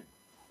 and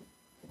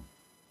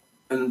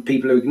and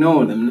people are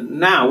ignoring them.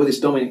 Now with this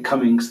Dominic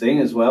Cummings thing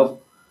as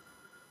well,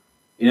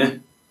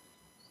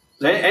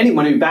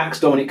 anyone who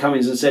backs Dominic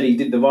Cummings and said he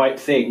did the right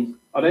thing,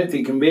 I don't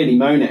think can really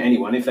moan at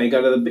anyone if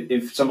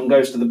if someone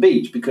goes to the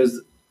beach,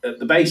 because at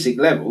the basic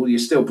level you're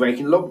still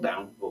breaking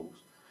lockdown rules.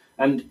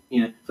 And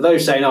for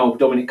those saying, "Oh,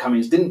 Dominic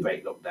Cummings didn't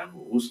break lockdown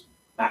rules,"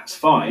 that's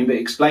fine. But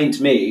explain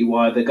to me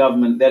why the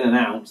government then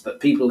announced that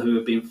people who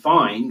have been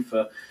fined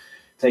for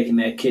taking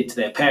their kid to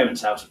their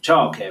parents' house for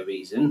childcare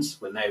reasons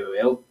when they were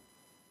ill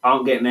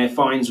aren't getting their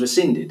fines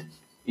rescinded.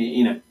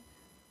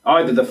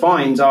 Either the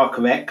fines are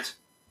correct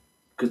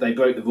because they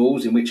broke the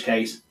rules, in which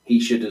case he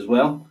should as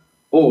well,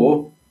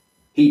 or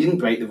he didn't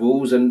break the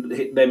rules and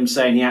them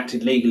saying he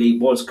acted legally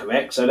was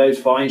correct, so those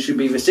fines should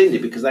be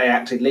rescinded because they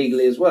acted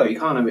legally as well. You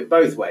can't have it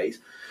both ways.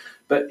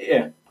 But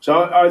yeah,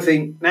 so I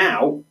think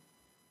now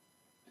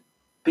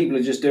people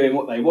are just doing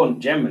what they want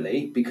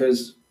generally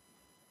because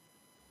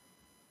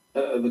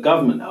the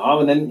government are,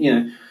 and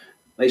then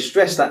they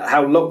stress that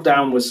how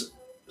lockdown was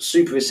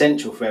super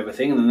essential for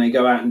everything, and then they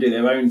go out and do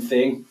their own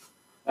thing.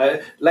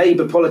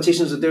 Labour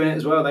politicians are doing it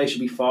as well. They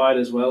should be fired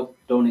as well.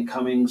 Dominic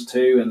Cummings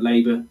too, and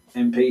Labour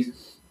MPs.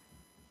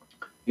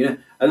 And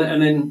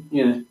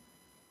then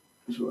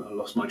I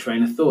lost my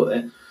train of thought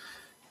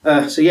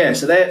there. So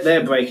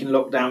they're breaking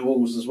lockdown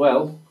rules as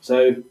well.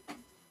 So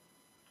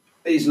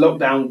was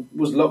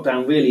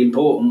lockdown really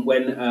important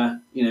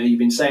when you've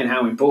been saying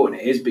how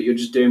important it is, but you're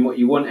just doing what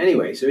you want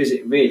anyway. So is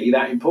it really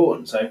that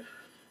important? So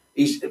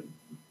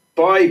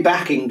by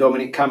backing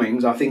Dominic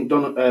Cummings, I think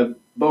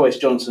Boris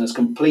Johnson has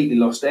completely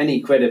lost any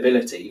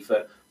credibility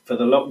for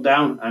the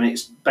lockdown, and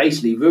it's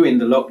basically ruined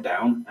the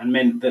lockdown and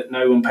meant that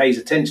no one pays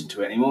attention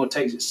to it anymore,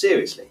 takes it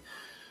seriously.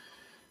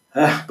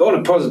 But on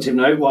a positive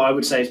note, what I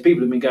would say is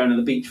people have been going to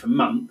the beach for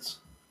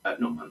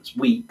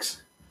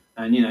weeks,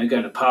 and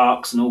going to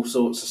parks and all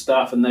sorts of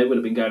stuff, and they would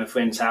have been going to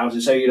friends'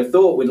 houses. So you'd have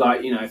thought with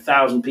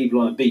 1,000 people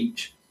on the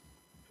beach,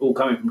 all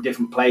coming from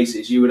different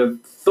places, you would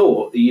have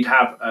thought that you'd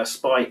have a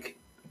spike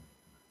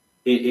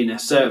in a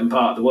certain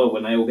part of the world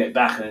when they all get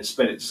back and then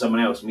spread it to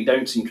someone else, and we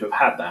don't seem to have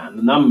had that. And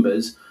the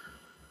numbers,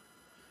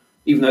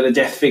 even though the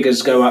death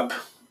figures go up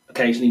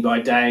occasionally by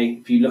day,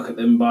 if you look at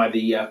them by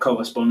the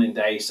corresponding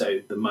day,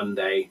 so the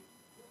Monday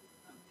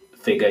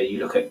figure, you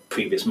look at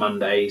previous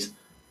Mondays,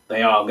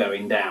 they are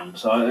going down.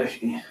 So,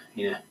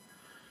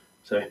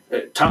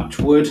 touch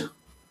wood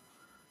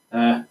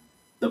that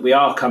we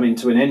are coming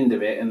to an end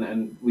of it,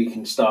 and we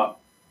can start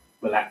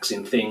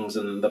relaxing things,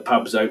 and the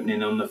pubs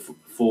opening on the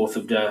 4th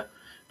of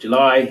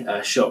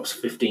July, shops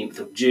 15th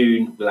of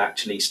June will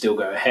actually still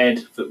go ahead,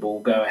 football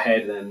will go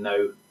ahead, and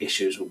no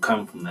issues will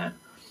come from that.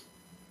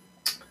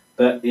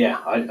 But yeah,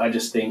 I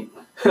just think,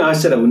 I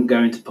said I wouldn't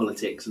go into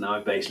politics, and I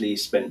basically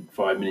spent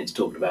 5 minutes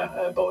talking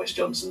about Boris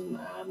Johnson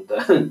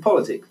and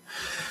politics.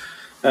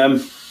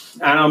 And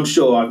I'm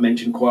sure I've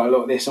mentioned quite a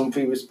lot of this on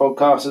previous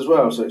podcasts as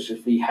well, so it's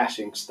just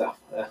rehashing stuff.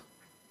 But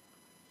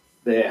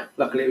yeah,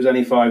 luckily it was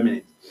only 5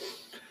 minutes.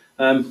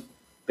 But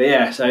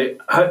yeah, so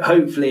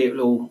hopefully it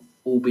will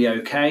all be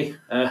okay.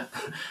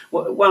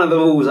 One of the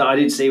rules that I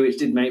did see, which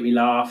did make me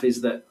laugh,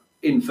 is that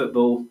in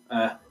football,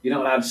 you're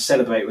not allowed to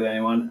celebrate with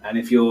anyone, and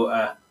if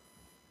you're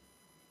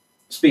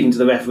speaking to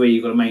the referee,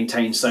 you've got to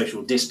maintain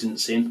social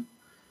distancing.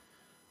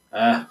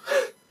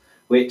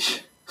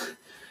 Which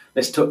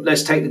let's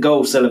take the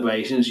goal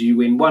celebrations. You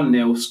win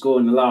 1-0, score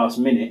in the last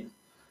minute.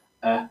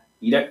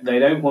 They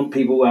don't want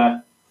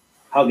people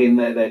hugging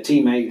their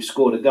teammate who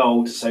scored a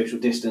goal to social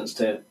distance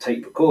to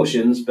take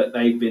precautions, but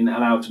they've been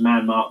allowed to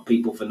man mark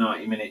people for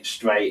 90 minutes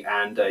straight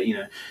and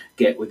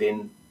get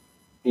within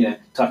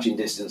touching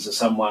distance of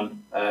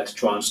someone to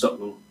try and stop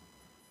them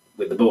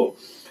with the ball.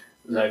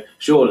 So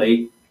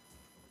surely,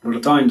 by the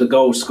time the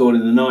goal scored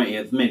in the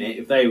 90th minute,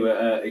 if they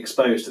were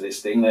exposed to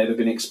this thing, they'd have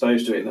been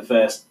exposed to it in the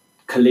first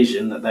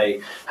collision that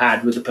they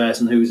had with the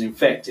person who was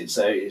infected.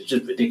 So it's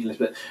just ridiculous.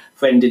 But a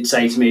friend did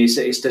say to me,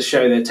 it's to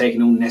show they're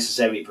taking all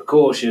necessary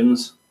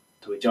precautions,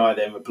 to which I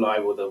then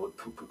replied, well, the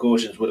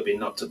precautions would have been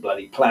not to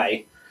bloody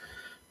play.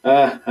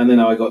 And then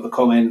I got the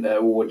comment,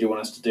 well, what do you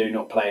want us to do?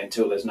 Not play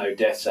until there's no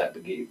deaths at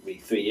the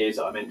 3 years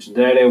that I mentioned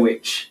earlier,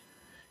 which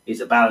is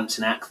a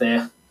balancing act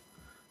there.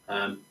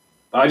 But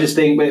I just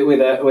think with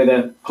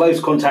a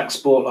close contact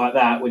sport like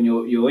that, when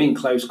you're in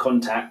close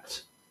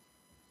contact,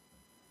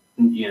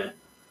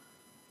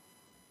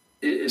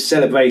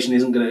 celebration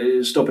isn't going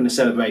to stopping the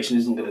celebration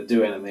isn't going to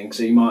do anything.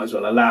 So you might as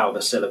well allow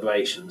the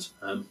celebrations.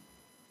 But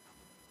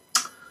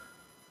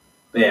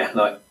yeah,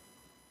 like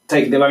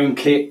taking their own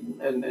kit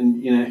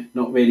and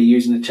not really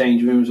using the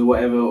change rooms or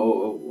whatever,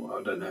 or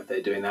I don't know if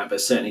they're doing that, but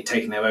certainly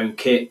taking their own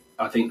kit,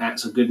 I think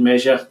that's a good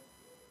measure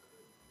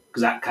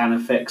because that can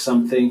affect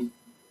something.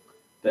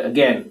 But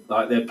again,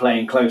 like they're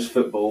playing close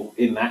football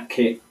in that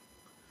kit,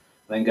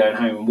 then going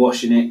home and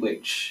washing it,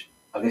 which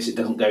I guess it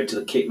doesn't go to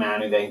the kit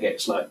man who then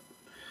gets like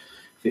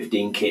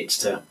 15 kits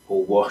to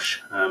all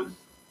wash. Yeah,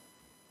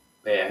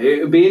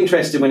 it would be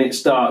interesting when it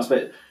starts,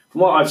 but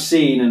from what I've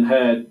seen and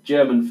heard,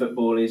 German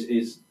football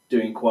is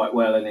doing quite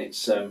well and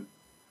it's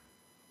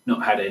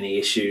not had any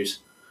issues.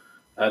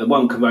 The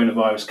one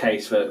coronavirus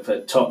case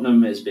for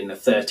Tottenham has been the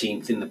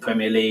 13th in the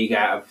Premier League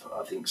out of,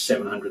 I think,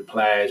 700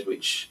 players,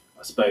 which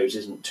I suppose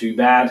isn't too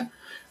bad.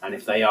 And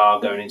if they are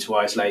going into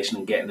isolation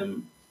and getting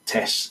them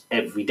tests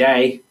every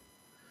day,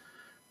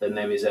 then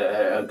there is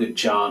a good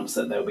chance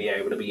that they'll be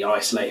able to be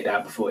isolated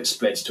out before it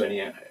spreads to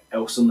anyone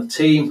else on the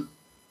team.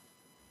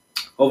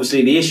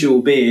 Obviously, the issue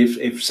will be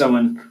if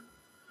someone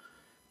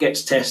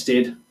gets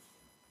tested,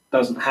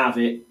 doesn't have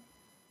it,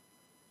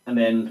 and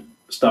then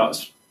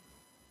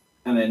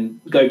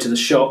go to the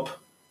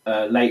shop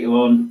later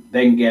on,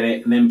 then get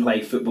it, and then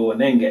play football, and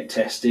then get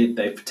tested,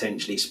 they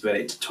potentially spread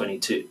it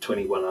to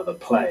 21 other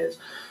players.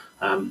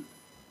 But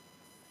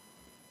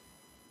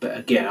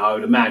again, I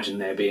would imagine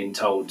they're being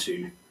told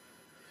to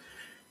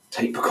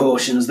take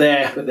precautions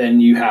there, but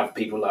then you have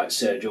people like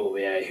Serge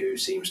Aurier who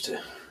seems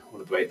to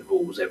want to break the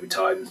rules every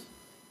time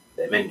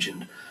they're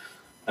mentioned.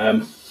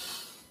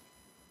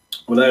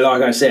 Although,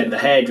 like I said, the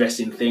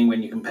hairdressing thing,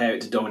 when you compare it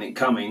to Dominic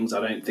Cummings,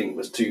 I don't think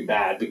was too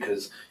bad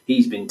because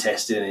he's been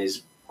tested and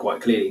is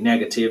quite clearly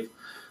negative.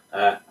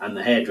 And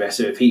the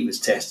hairdresser, if he was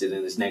tested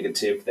and is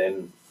negative,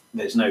 then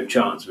there's no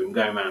chance of him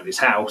going around his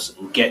house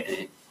and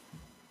getting it.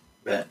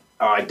 But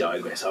I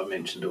digress, I've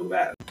mentioned all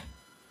that.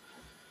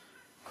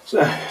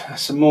 So,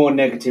 some more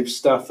negative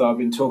stuff that I've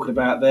been talking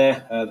about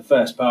there. The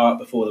first part,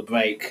 before the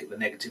break, the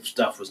negative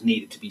stuff was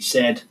needed to be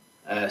said.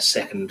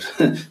 Second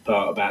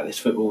part about this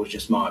football was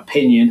just my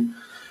opinion.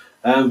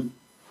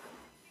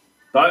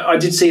 But I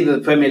did see that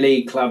the Premier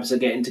League clubs are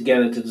getting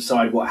together to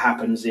decide what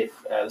happens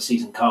if the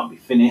season can't be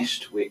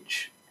finished,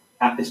 which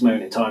at this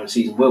moment in time the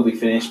season will be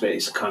finished, but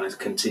it's a kind of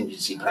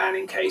contingency plan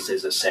in case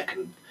there's a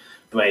second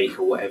break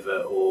or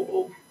whatever,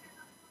 or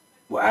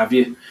what have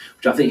you,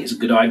 which I think is a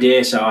good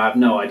idea. So I have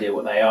no idea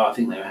what they are. I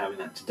think they were having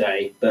that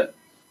today. But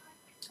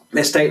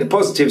let's take the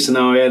positive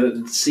scenario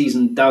that the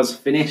season does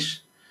finish.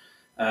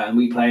 And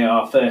we play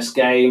our first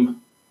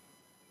game,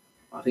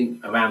 I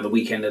think, around the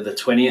weekend of the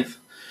 20th,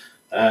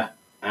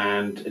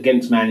 and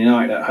against Man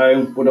United at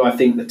home. What do I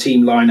think the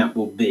team lineup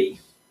will be?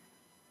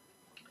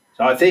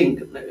 So I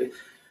think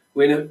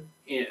we're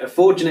in a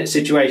fortunate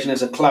situation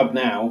as a club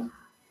now,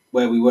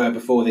 where we were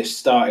before this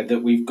started,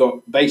 that we've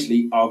got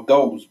basically our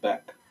goals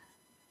back.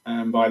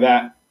 And by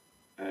that,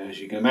 as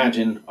you can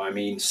imagine, I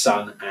mean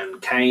Son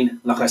and Kane.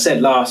 Like I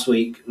said last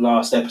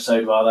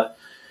episode,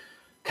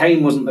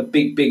 Kane wasn't the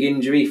big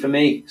injury for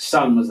me.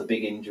 Son was the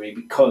big injury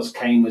because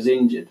Kane was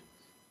injured.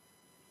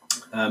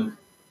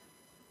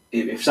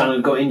 If Son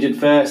had got injured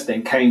first,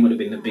 then Kane would have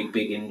been the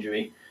big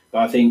injury. But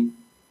I think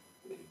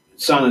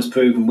Son has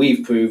proven,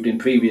 we've proved in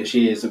previous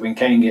years, that when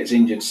Kane gets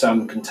injured,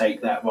 Son can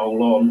take that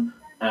role on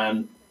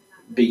and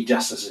be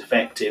just as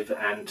effective,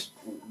 and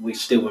we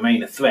still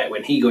remain a threat.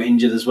 When he got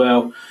injured as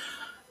well,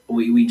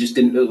 we just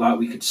didn't look like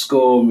we could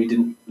score, and we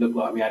didn't look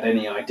like we had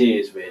any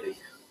ideas, really.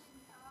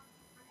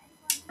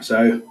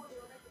 So,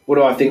 what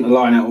do I think the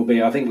lineup will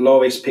be? I think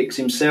Lloris picks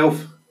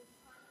himself.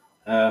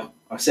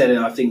 I said it,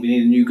 I think we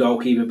need a new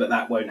goalkeeper, but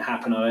that won't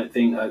happen, I don't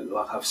think.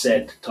 Like I've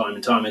said time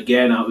and time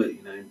again, I'll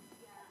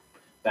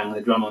bang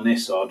the drum on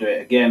this, so I'll do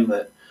it again,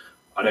 that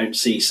I don't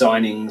see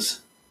signings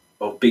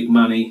of big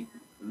money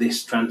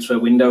this transfer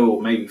window,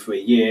 or maybe for a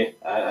year,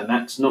 and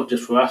that's not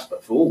just for us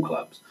but for all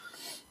clubs.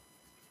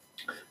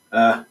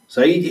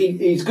 So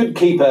he's a good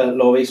keeper,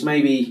 Lloris.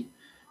 Maybe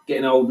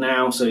getting old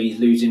now, so he's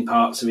losing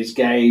parts of his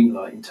game.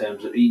 Like in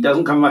terms of, he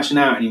doesn't come rushing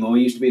out anymore.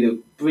 He used to be the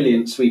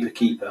brilliant sweeper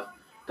keeper.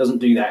 Doesn't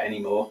do that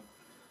anymore.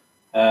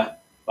 But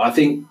I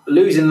think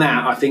losing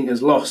that,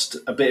 has lost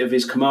a bit of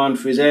his command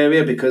for his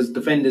area, because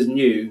defenders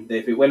knew that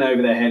if it went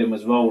over their head and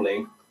was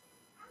rolling,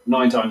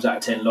 9 times out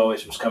of 10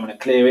 Lloris was coming to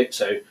clear it.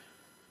 So,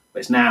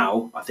 whereas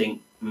now, I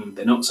think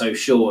they're not so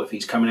sure if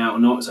he's coming out or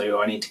not.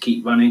 So I need to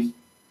keep running.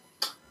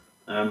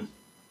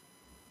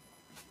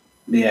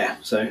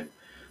 So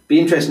be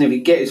interesting if he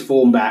get his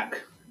form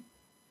back.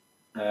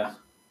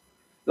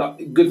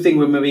 Good thing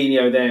with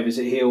Mourinho there is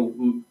that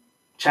he'll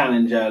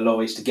challenge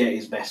Lloris to get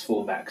his best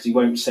form back, because he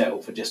won't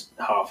settle for just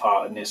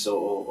half-heartedness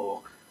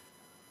or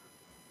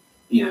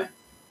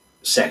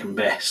second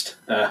best.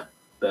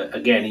 But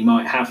again, he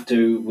might have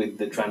to with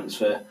the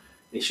transfer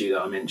issue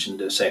that I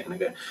mentioned a second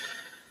ago.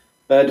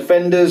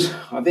 Defenders,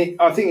 I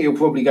think he'll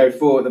probably go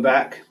 4 at the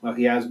back, like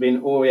he has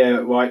been. Aurier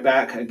at right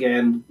back.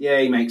 Again,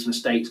 he makes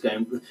mistakes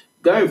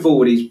going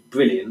forward. He's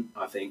brilliant,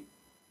 I think.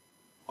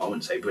 I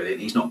wouldn't say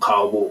brilliant. He's not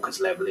Kyle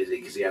Walker's level, is he?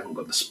 Because he hasn't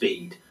got the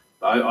speed.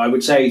 But I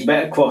would say he's a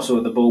better crosser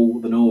of the ball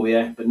than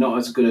Aurier, but not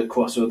as good a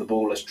crosser of the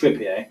ball as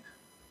Trippier.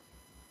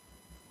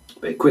 A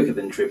bit quicker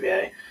than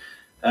Trippier.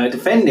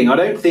 Defending, I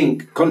don't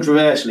think,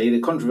 controversially, the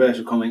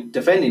controversial comment,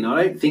 defending,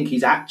 I don't think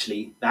he's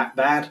actually that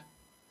bad.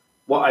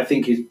 What I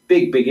think his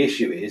big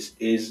issue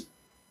is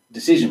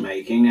decision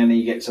making, and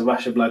he gets a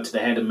rush of blood to the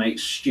head and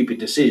makes stupid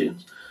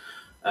decisions.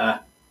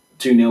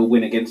 2-0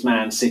 win against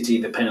Man City,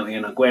 the penalty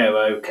on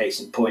Aguero, case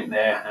in point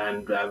there,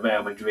 and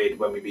Real Madrid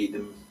when we beat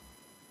them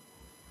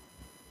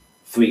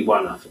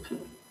 3-1, I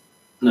think.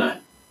 No,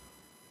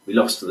 we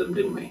lost to them,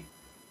 didn't we?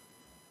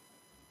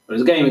 It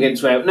was a game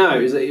against Real. No,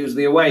 it was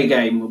the away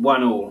game,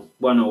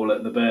 1-1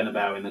 at the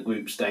Bernabeu in the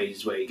group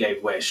stages, where he gave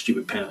away a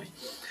stupid penalty.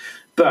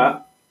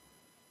 But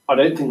I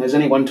don't think there's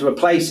anyone to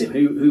replace him.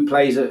 Who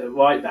plays at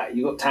right back?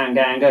 You've got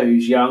Tanganga,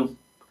 who's young.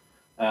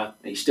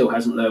 He still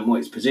hasn't learned what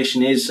his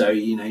position is, so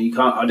you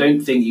can't. I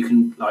don't think you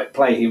can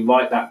play him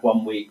right back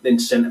one week, then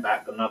centre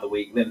back another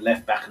week, then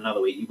left back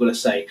another week. You've got to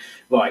say,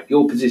 right,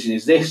 your position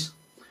is this,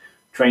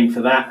 train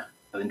for that,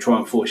 and then try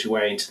and force your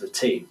way into the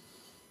team.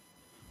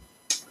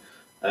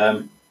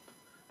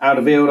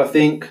 Alderweireld, I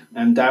think,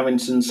 and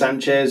Davinson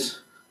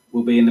Sanchez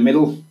will be in the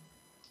middle.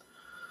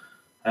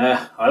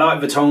 I like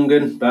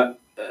Vertonghen, but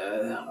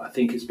I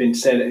think it's been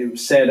said. It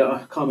was said. I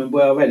can't remember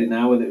where I read it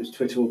now, whether it was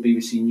Twitter or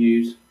BBC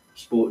News,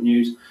 Sport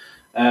News.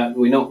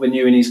 We're not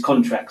renewing his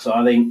contract, so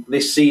I think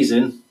this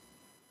season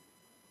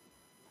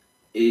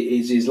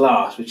is his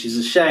last, which is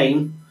a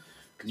shame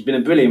because he's been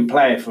a brilliant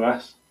player for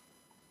us.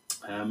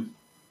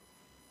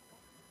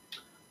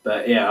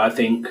 But I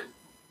think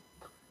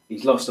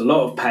he's lost a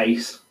lot of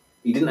pace.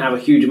 He didn't have a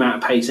huge amount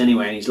of pace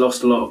anyway, and he's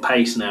lost a lot of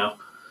pace now.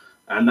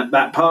 And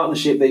that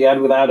partnership that he had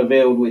with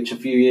Alderweireld, which a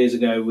few years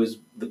ago was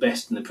the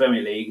best in the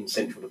Premier League in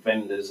central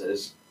defenders,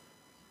 has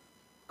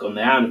gone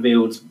there.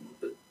 Alderweireld's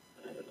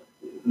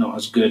not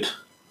as good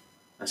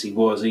as he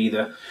was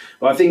either.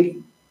 But I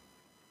think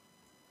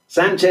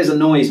Sanchez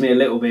annoys me a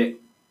little bit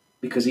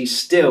because he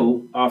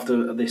still,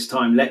 after this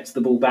time, lets the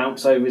ball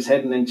bounce over his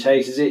head and then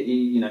chases it.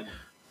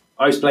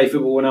 I used to play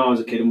football when I was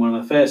a kid, and one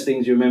of the first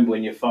things you remember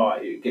when you're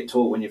 5, you get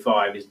taught when you're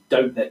 5, is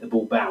don't let the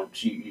ball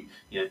bounce. You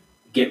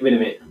get rid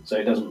of it so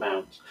it doesn't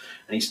bounce.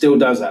 And he still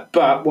does that.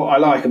 But what I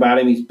like about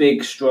him, he's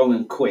big, strong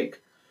and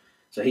quick.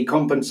 So he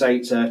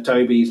compensates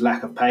Toby's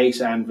lack of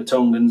pace and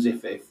Vertonghen's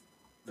if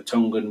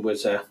Vertonghen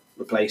was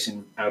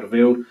replacing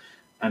Alderweireld,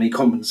 and he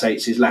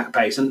compensates his lack of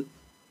pace. And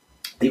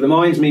he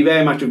reminds me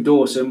very much of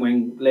Dawson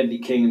when Ledley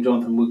King and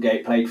Jonathan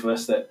Woodgate played for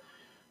us. That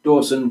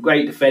Dawson,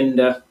 great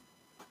defender,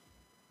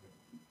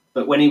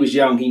 but when he was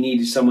young, he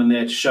needed someone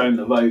there to show him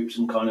the ropes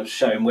and kind of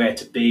show him where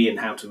to be and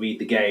how to read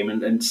the game.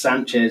 And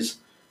Sanchez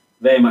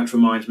very much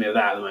reminds me of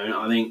that at the moment.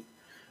 I think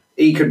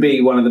he could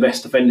be one of the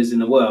best defenders in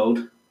the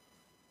world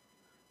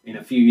in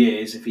a few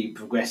years if he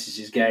progresses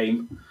his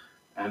game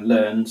and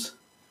learns.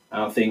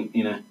 And I think,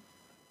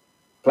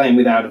 playing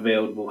with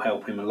Alderweireld will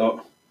help him a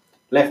lot.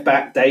 Left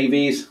back,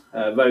 Davies.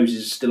 Rose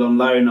is still on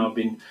loan.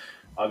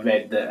 I've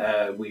read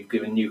that we've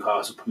given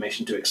Newcastle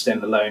permission to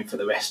extend the loan for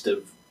the rest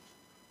of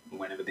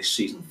whenever this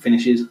season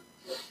finishes.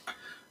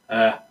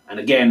 And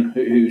again,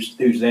 who's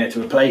there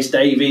to replace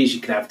Davies?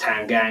 You could have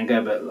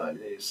Tanganga, but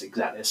it's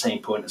exactly the same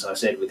point as I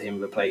said with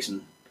him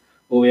replacing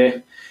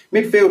Aurier.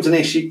 Midfield's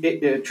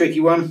a tricky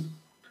one.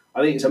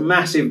 I think it's a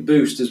massive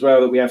boost as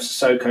well that we have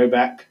Sissoko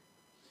back.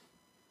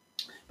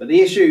 But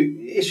the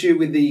issue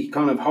with the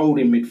kind of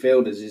holding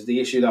midfielders is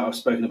the issue that I've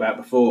spoken about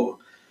before.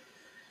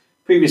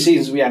 Previous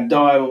seasons we had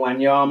Dyer and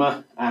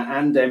Wanyama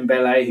and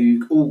Dembele,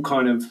 who all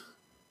kind of,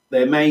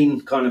 their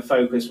main kind of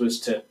focus was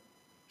to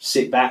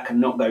sit back and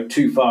not go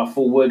too far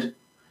forward.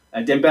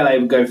 Dembele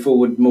would go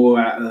forward more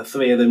out of the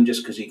three of them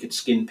just because he could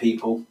skin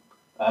people.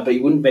 But he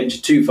wouldn't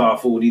venture too far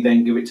forward. He'd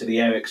then give it to the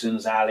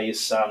Ericssons, Ali's,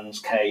 Sons,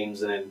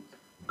 Kane's, and then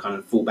kind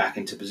of fall back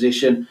into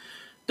position.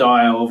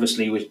 Dyer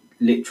obviously was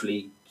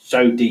literally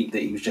so deep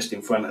that he was just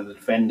in front of the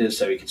defenders,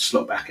 so he could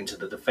slot back into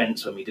the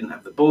defence when we didn't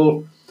have the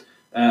ball.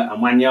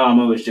 And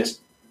Wanyama was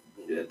just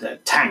a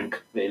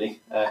tank, really,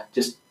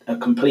 just a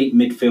complete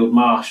midfield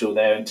marshal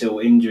there until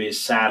injuries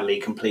sadly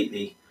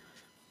completely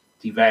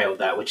derailed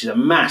that, which is a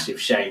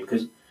massive shame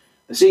because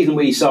the season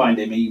we signed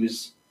him, he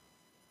was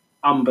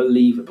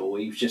unbelievable.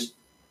 He was just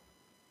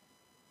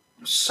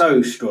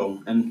so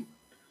strong, and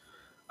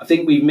I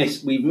think we've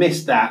missed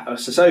that.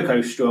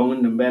 Sissoko's strong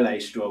and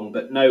Ndombele's strong,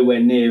 but nowhere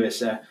near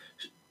as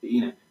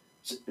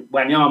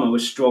Wanyama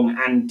was strong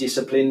and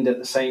disciplined at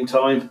the same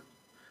time.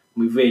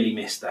 We've really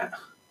missed that.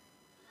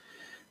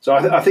 So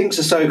I think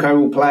Sissoko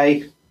will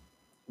play.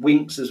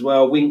 Winks as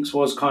well. Winks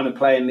was kind of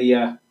playing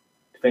the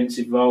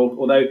defensive role,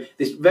 although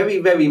this very,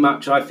 very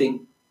much, I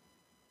think,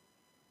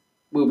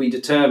 will be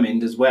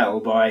determined as well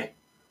by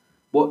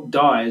what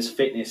Dyer's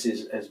fitness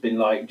has been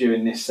like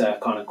during this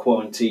kind of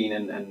quarantine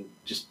and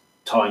just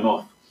time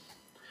off.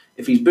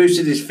 If he's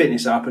boosted his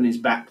fitness up and is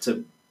back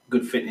to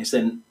good fitness,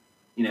 then,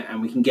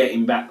 and we can get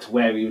him back to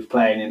where he was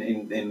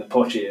playing in the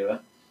Poch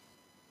era,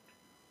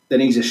 then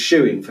he's a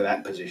shoo-in for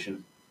that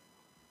position.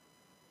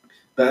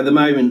 But at the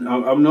moment,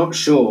 I'm not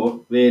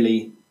sure,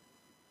 really,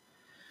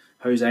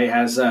 Jose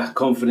has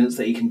confidence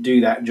that he can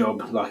do that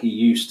job like he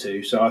used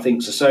to. So I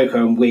think Sissoko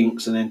and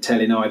Winks, and then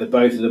telling either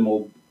both of them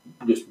or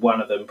just one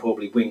of them,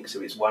 probably Winks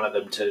if it's one of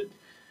them, to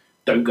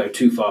don't go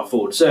too far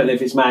forward. Certainly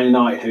if it's Man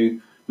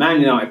United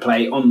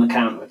play on the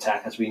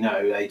counter-attack, as we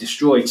know. They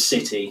destroyed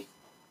City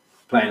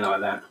playing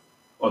like that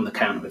on the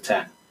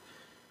counter-attack.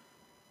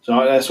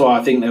 So that's why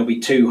I think there'll be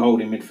two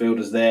holding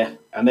midfielders there.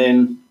 And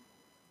then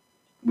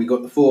we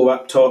got the four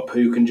up top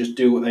who can just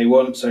do what they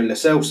want. So Lo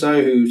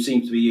Celso, who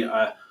seems to be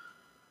the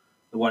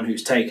one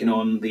who's taken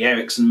on the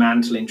Eriksen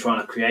mantle in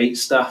trying to create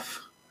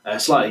stuff.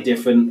 Slightly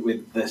different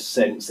with the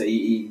sense that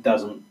he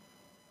doesn't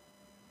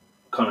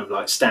kind of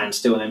like stand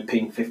still and then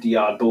ping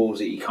 50-yard balls.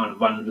 He kind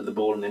of runs with the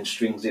ball and then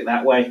strings it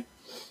that way.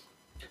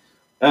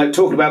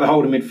 Talking about the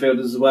holding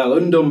midfielders as well,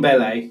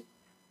 Ndombele,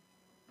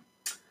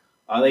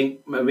 I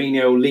think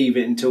Mourinho will leave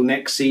it until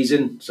next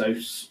season. So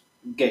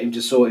get him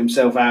to sort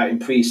himself out in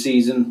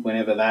pre-season,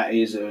 whenever that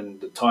is, and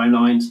the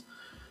timelines.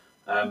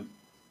 But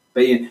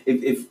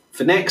if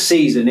for next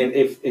season,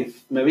 if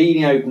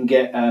Mourinho can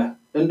get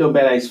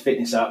Ndombele's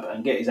fitness up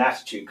and get his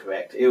attitude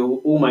correct, it will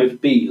almost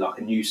be like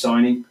a new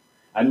signing.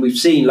 And we've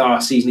seen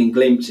last season in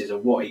glimpses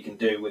of what he can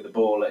do with the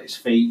ball at his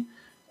feet.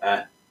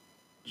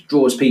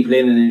 Draws people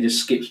in and then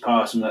just skips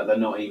past them like they're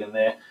not even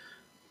there.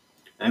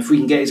 And if we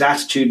can get his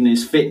attitude and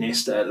his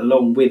fitness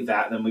along with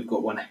that, then we've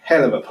got one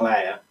hell of a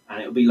player,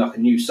 and it'll be like a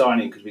new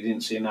signing because we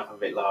didn't see enough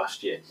of it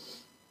last year.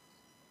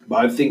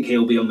 But I think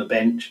he'll be on the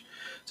bench.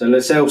 So Lo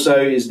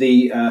Celso is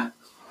the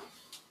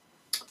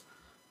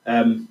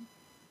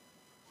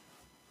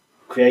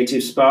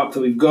creative spark that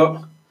we've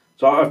got.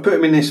 So I've put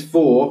him in this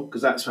 4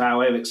 because that's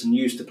how Eriksen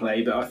used to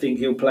play, but I think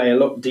he'll play a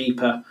lot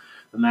deeper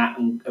than that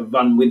and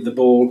run with the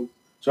ball.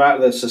 So out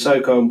of the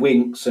Sissoko and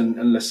Winks and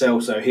Lo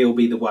Celso, he'll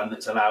be the one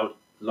that's allowed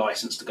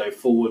license to go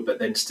forward, but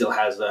then still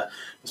has the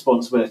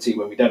responsibility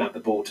when we don't have the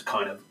ball to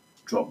kind of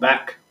drop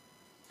back.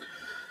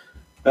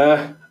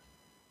 And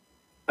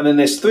then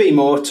there's 3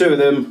 more. 2 of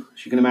them,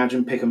 as you can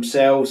imagine, pick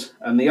themselves.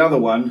 And the other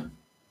one,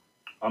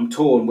 I'm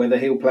torn whether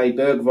he'll play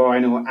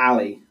Bergwijn or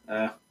Ali.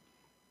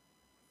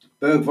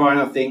 Bergwijn,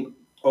 I think,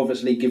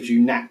 obviously gives you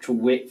natural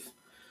width.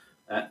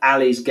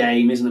 Ali's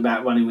game isn't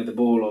about running with the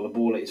ball or the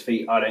ball at his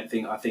feet. I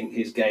think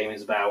his game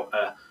is about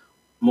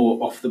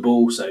more off the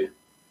ball, so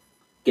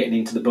getting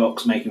into the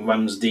box, making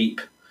runs deep,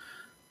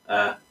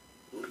 like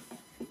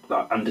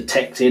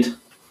undetected.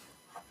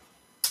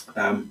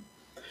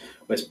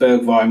 Whereas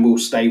Bergwijn will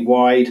stay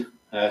wide.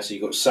 So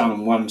you've got Son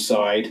on one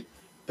side,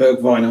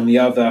 Bergwijn on the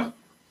other,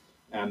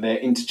 and they're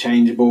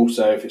interchangeable.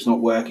 So if it's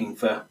not working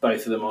for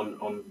both of them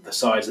on the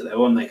sides that they're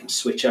on, they can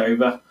switch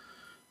over.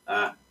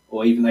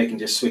 Or even they can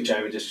just switch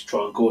over just to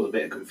try and cause a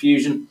bit of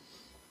confusion.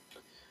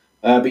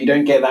 But you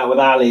don't get that with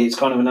Ali. It's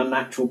kind of an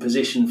unnatural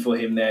position for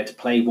him there to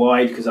play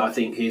wide, because I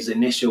think his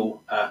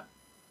initial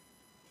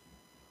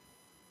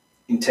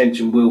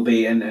intention will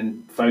be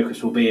and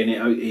focus will be, and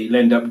he'll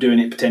end up doing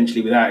it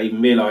potentially without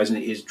even realising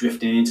it, is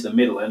drifting into the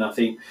middle. And I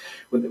think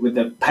with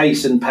the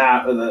pace and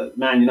power that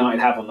Man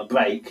United have on the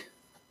break,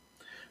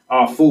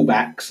 our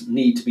fullbacks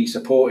need to be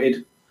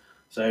supported.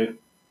 So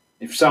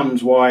if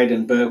Son's wide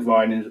and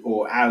Bergwijn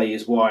or Ali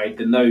is wide,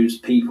 then those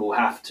people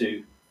have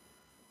to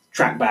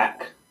track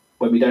back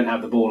when we don't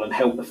have the ball and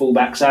help the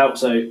fullbacks out.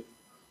 So,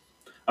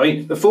 I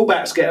mean, the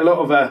fullbacks get a lot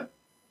of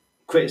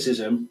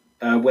criticism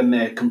when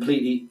they're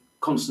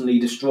constantly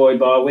destroyed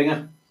by a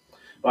winger.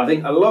 But I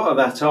think a lot of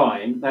that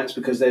time, that's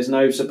because there's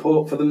no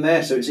support for them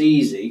there, so it's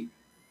easy.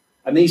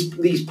 And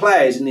these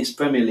players in this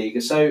Premier League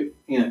are so,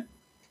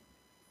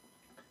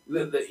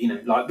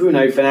 like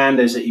Bruno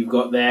Fernandes that you've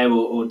got there,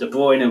 or De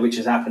Bruyne, which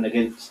has happened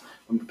against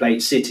when we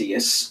played City.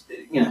 As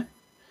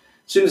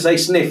soon as they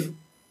sniff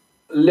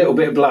a little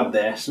bit of blood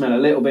there, smell a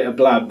little bit of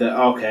blood, that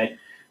okay,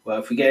 well,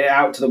 if we get it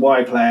out to the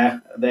wide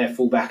player, their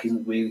fullback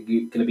isn't really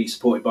going to be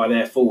supported by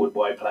their forward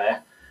wide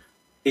player.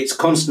 it's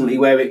constantly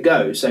where it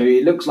goes. So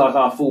it looks like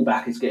our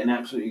fullback is getting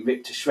absolutely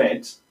ripped to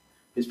shreds.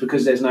 It's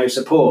because there's no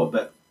support.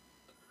 But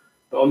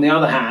on the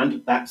other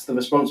hand, that's the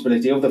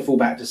responsibility of the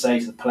fullback to say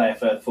to the player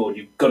further forward,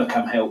 you've got to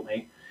come help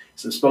me.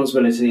 It's the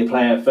responsibility of the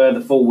player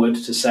further forward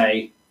to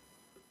say,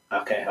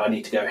 okay, I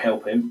need to go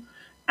help him.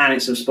 And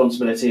it's the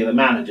responsibility of the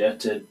manager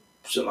to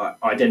sort of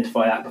like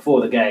identify that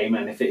before the game,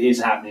 and if it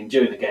is happening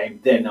during the game,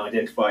 then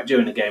identify it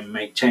during the game and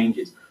make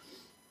changes.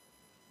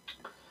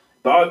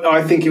 But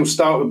I think he'll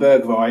start with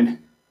Bergwijn,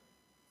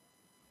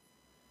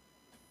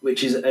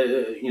 which is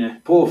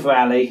poor for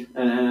Ali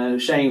and a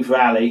shame for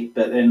Ali.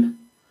 But then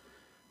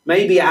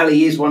maybe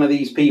Ali is one of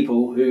these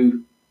people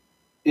who,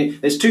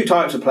 there's two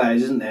types of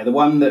players, isn't there? The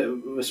one that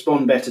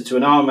respond better to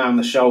an arm around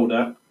the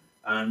shoulder,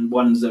 and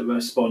ones that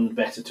respond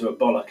better to a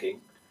bollocking.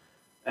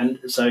 And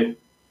so,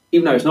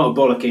 even though it's not a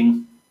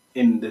bollocking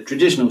in the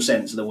traditional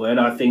sense of the word,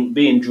 I think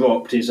being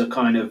dropped is a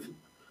kind of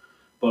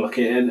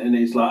bollocking, and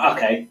it's like,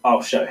 okay,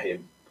 I'll show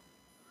him.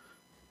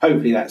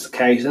 Hopefully that's the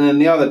case. And then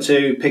the other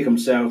two pick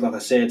themselves, like I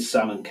said,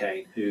 Son and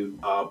Kane, who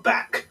are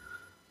back.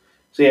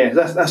 So yeah,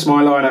 that's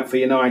my lineup for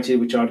United,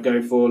 which I'd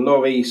go for: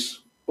 Lloris,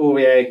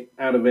 Aurier,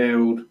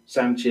 Alderweireld,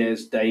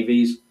 Sanchez,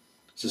 Davies,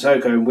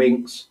 Sissoko and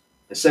Winks,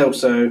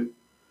 Celso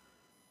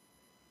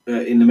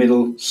in the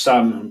middle,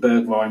 Son and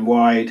Bergwijn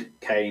wide,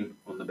 Kane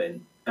on the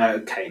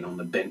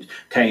bench.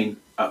 Kane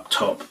up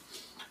top.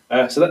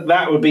 So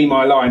that would be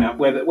my lineup.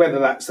 Whether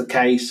that's the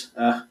case,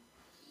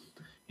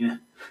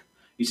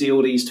 you see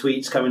all these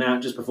tweets coming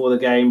out just before the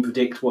game,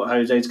 predict what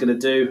Jose's going to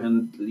do,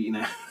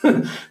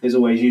 and there's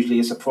always usually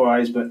a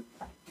surprise. But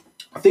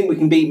I think we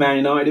can beat Man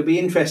United. It'll be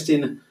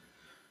interesting.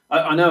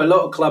 I know a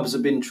lot of clubs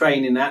have been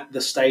training at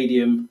the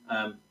stadium,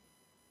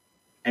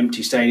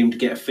 empty stadium, to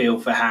get a feel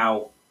for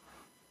how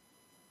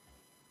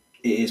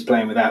it is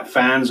playing without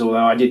fans. Although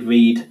I did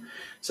read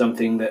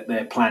something that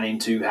they're planning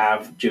to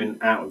have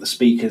out of the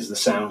speakers the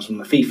sounds from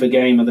the FIFA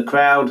game of the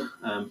crowd.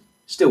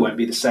 Still won't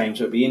be the same,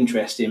 so it'll be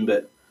interesting.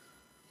 But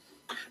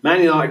Man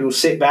United will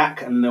sit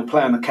back and they'll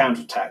play on the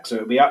counter-attack, so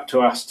it'll be up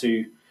to us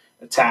to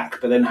attack,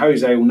 but then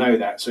Jose will know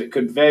that, so it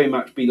could very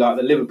much be like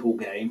the Liverpool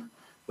game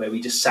where we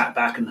just sat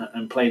back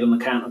and played on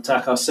the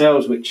counter-attack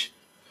ourselves, which,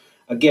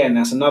 again,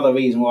 that's another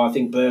reason why I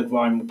think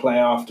Bergwijn will play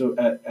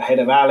ahead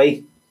of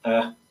Ali.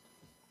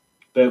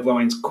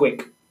 Bergwijn's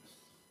quick.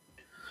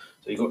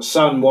 So you've got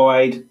Son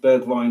wide,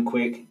 Bergwijn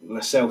quick, Lo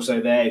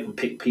Celso there, you can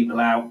pick people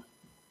out.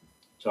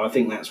 So I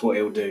think that's what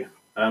he'll do.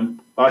 But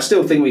I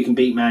still think we can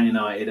beat Man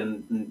United,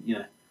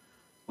 and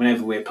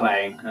whenever we're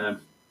playing.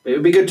 It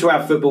would be good to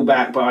have football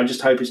back, but I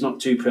just hope it's not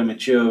too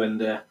premature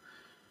and that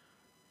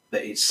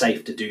it's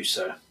safe to do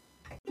so.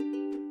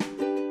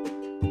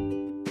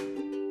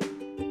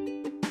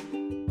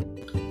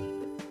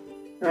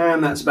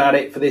 And that's about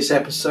it for this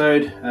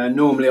episode.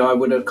 Normally I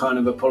would have kind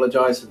of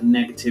apologised for the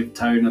negative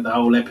tone of the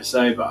whole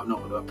episode, but I'm not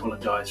going to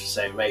apologise for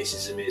saying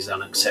racism is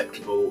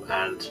unacceptable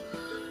and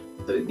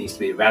that it needs to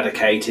be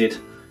eradicated.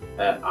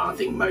 I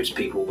think most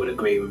people would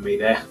agree with me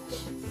there.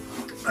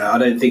 I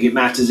don't think it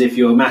matters if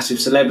you're a massive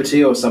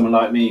celebrity or someone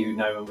like me who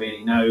no one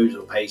really knows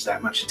or pays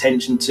that much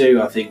attention to.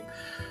 I think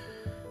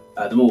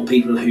the more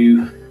people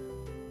who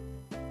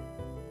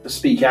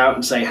speak out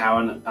and say how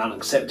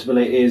unacceptable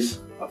it is,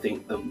 I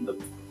think the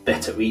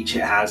better reach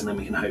it has, and then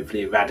we can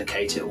hopefully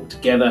eradicate it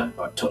altogether.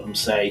 Like Tottenham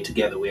say,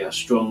 together we are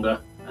stronger,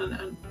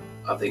 and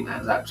I think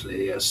that's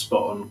absolutely a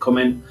spot-on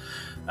comment.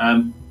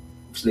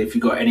 Obviously, if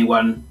you've got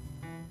anyone,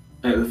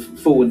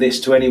 forward this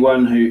to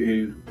anyone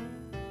who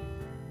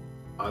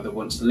either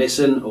wants to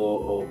listen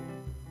or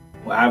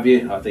what have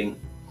you. I think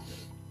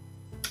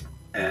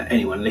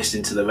anyone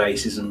listening to the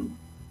racism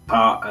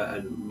part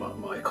and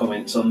my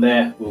comments on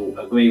there will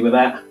agree with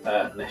that,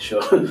 unless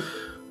you're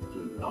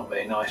not a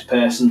very nice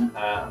person.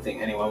 I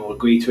think anyone will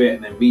agree to it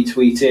and then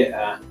retweet it.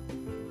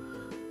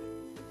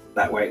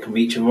 That way it can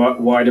reach a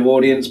wider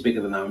audience,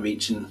 bigger than I'm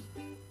reaching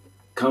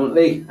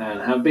currently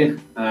and have been.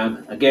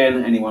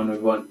 Again, anyone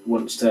who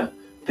wants to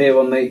appear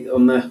on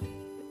the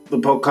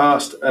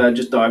podcast,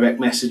 just direct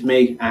message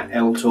me at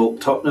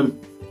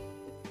LTalkTottenham.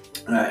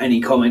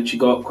 Any comments you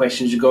got,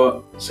 questions you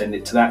got, send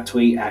it to that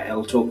tweet at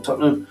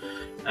LTalkTottenham,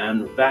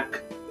 and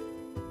back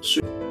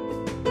soon.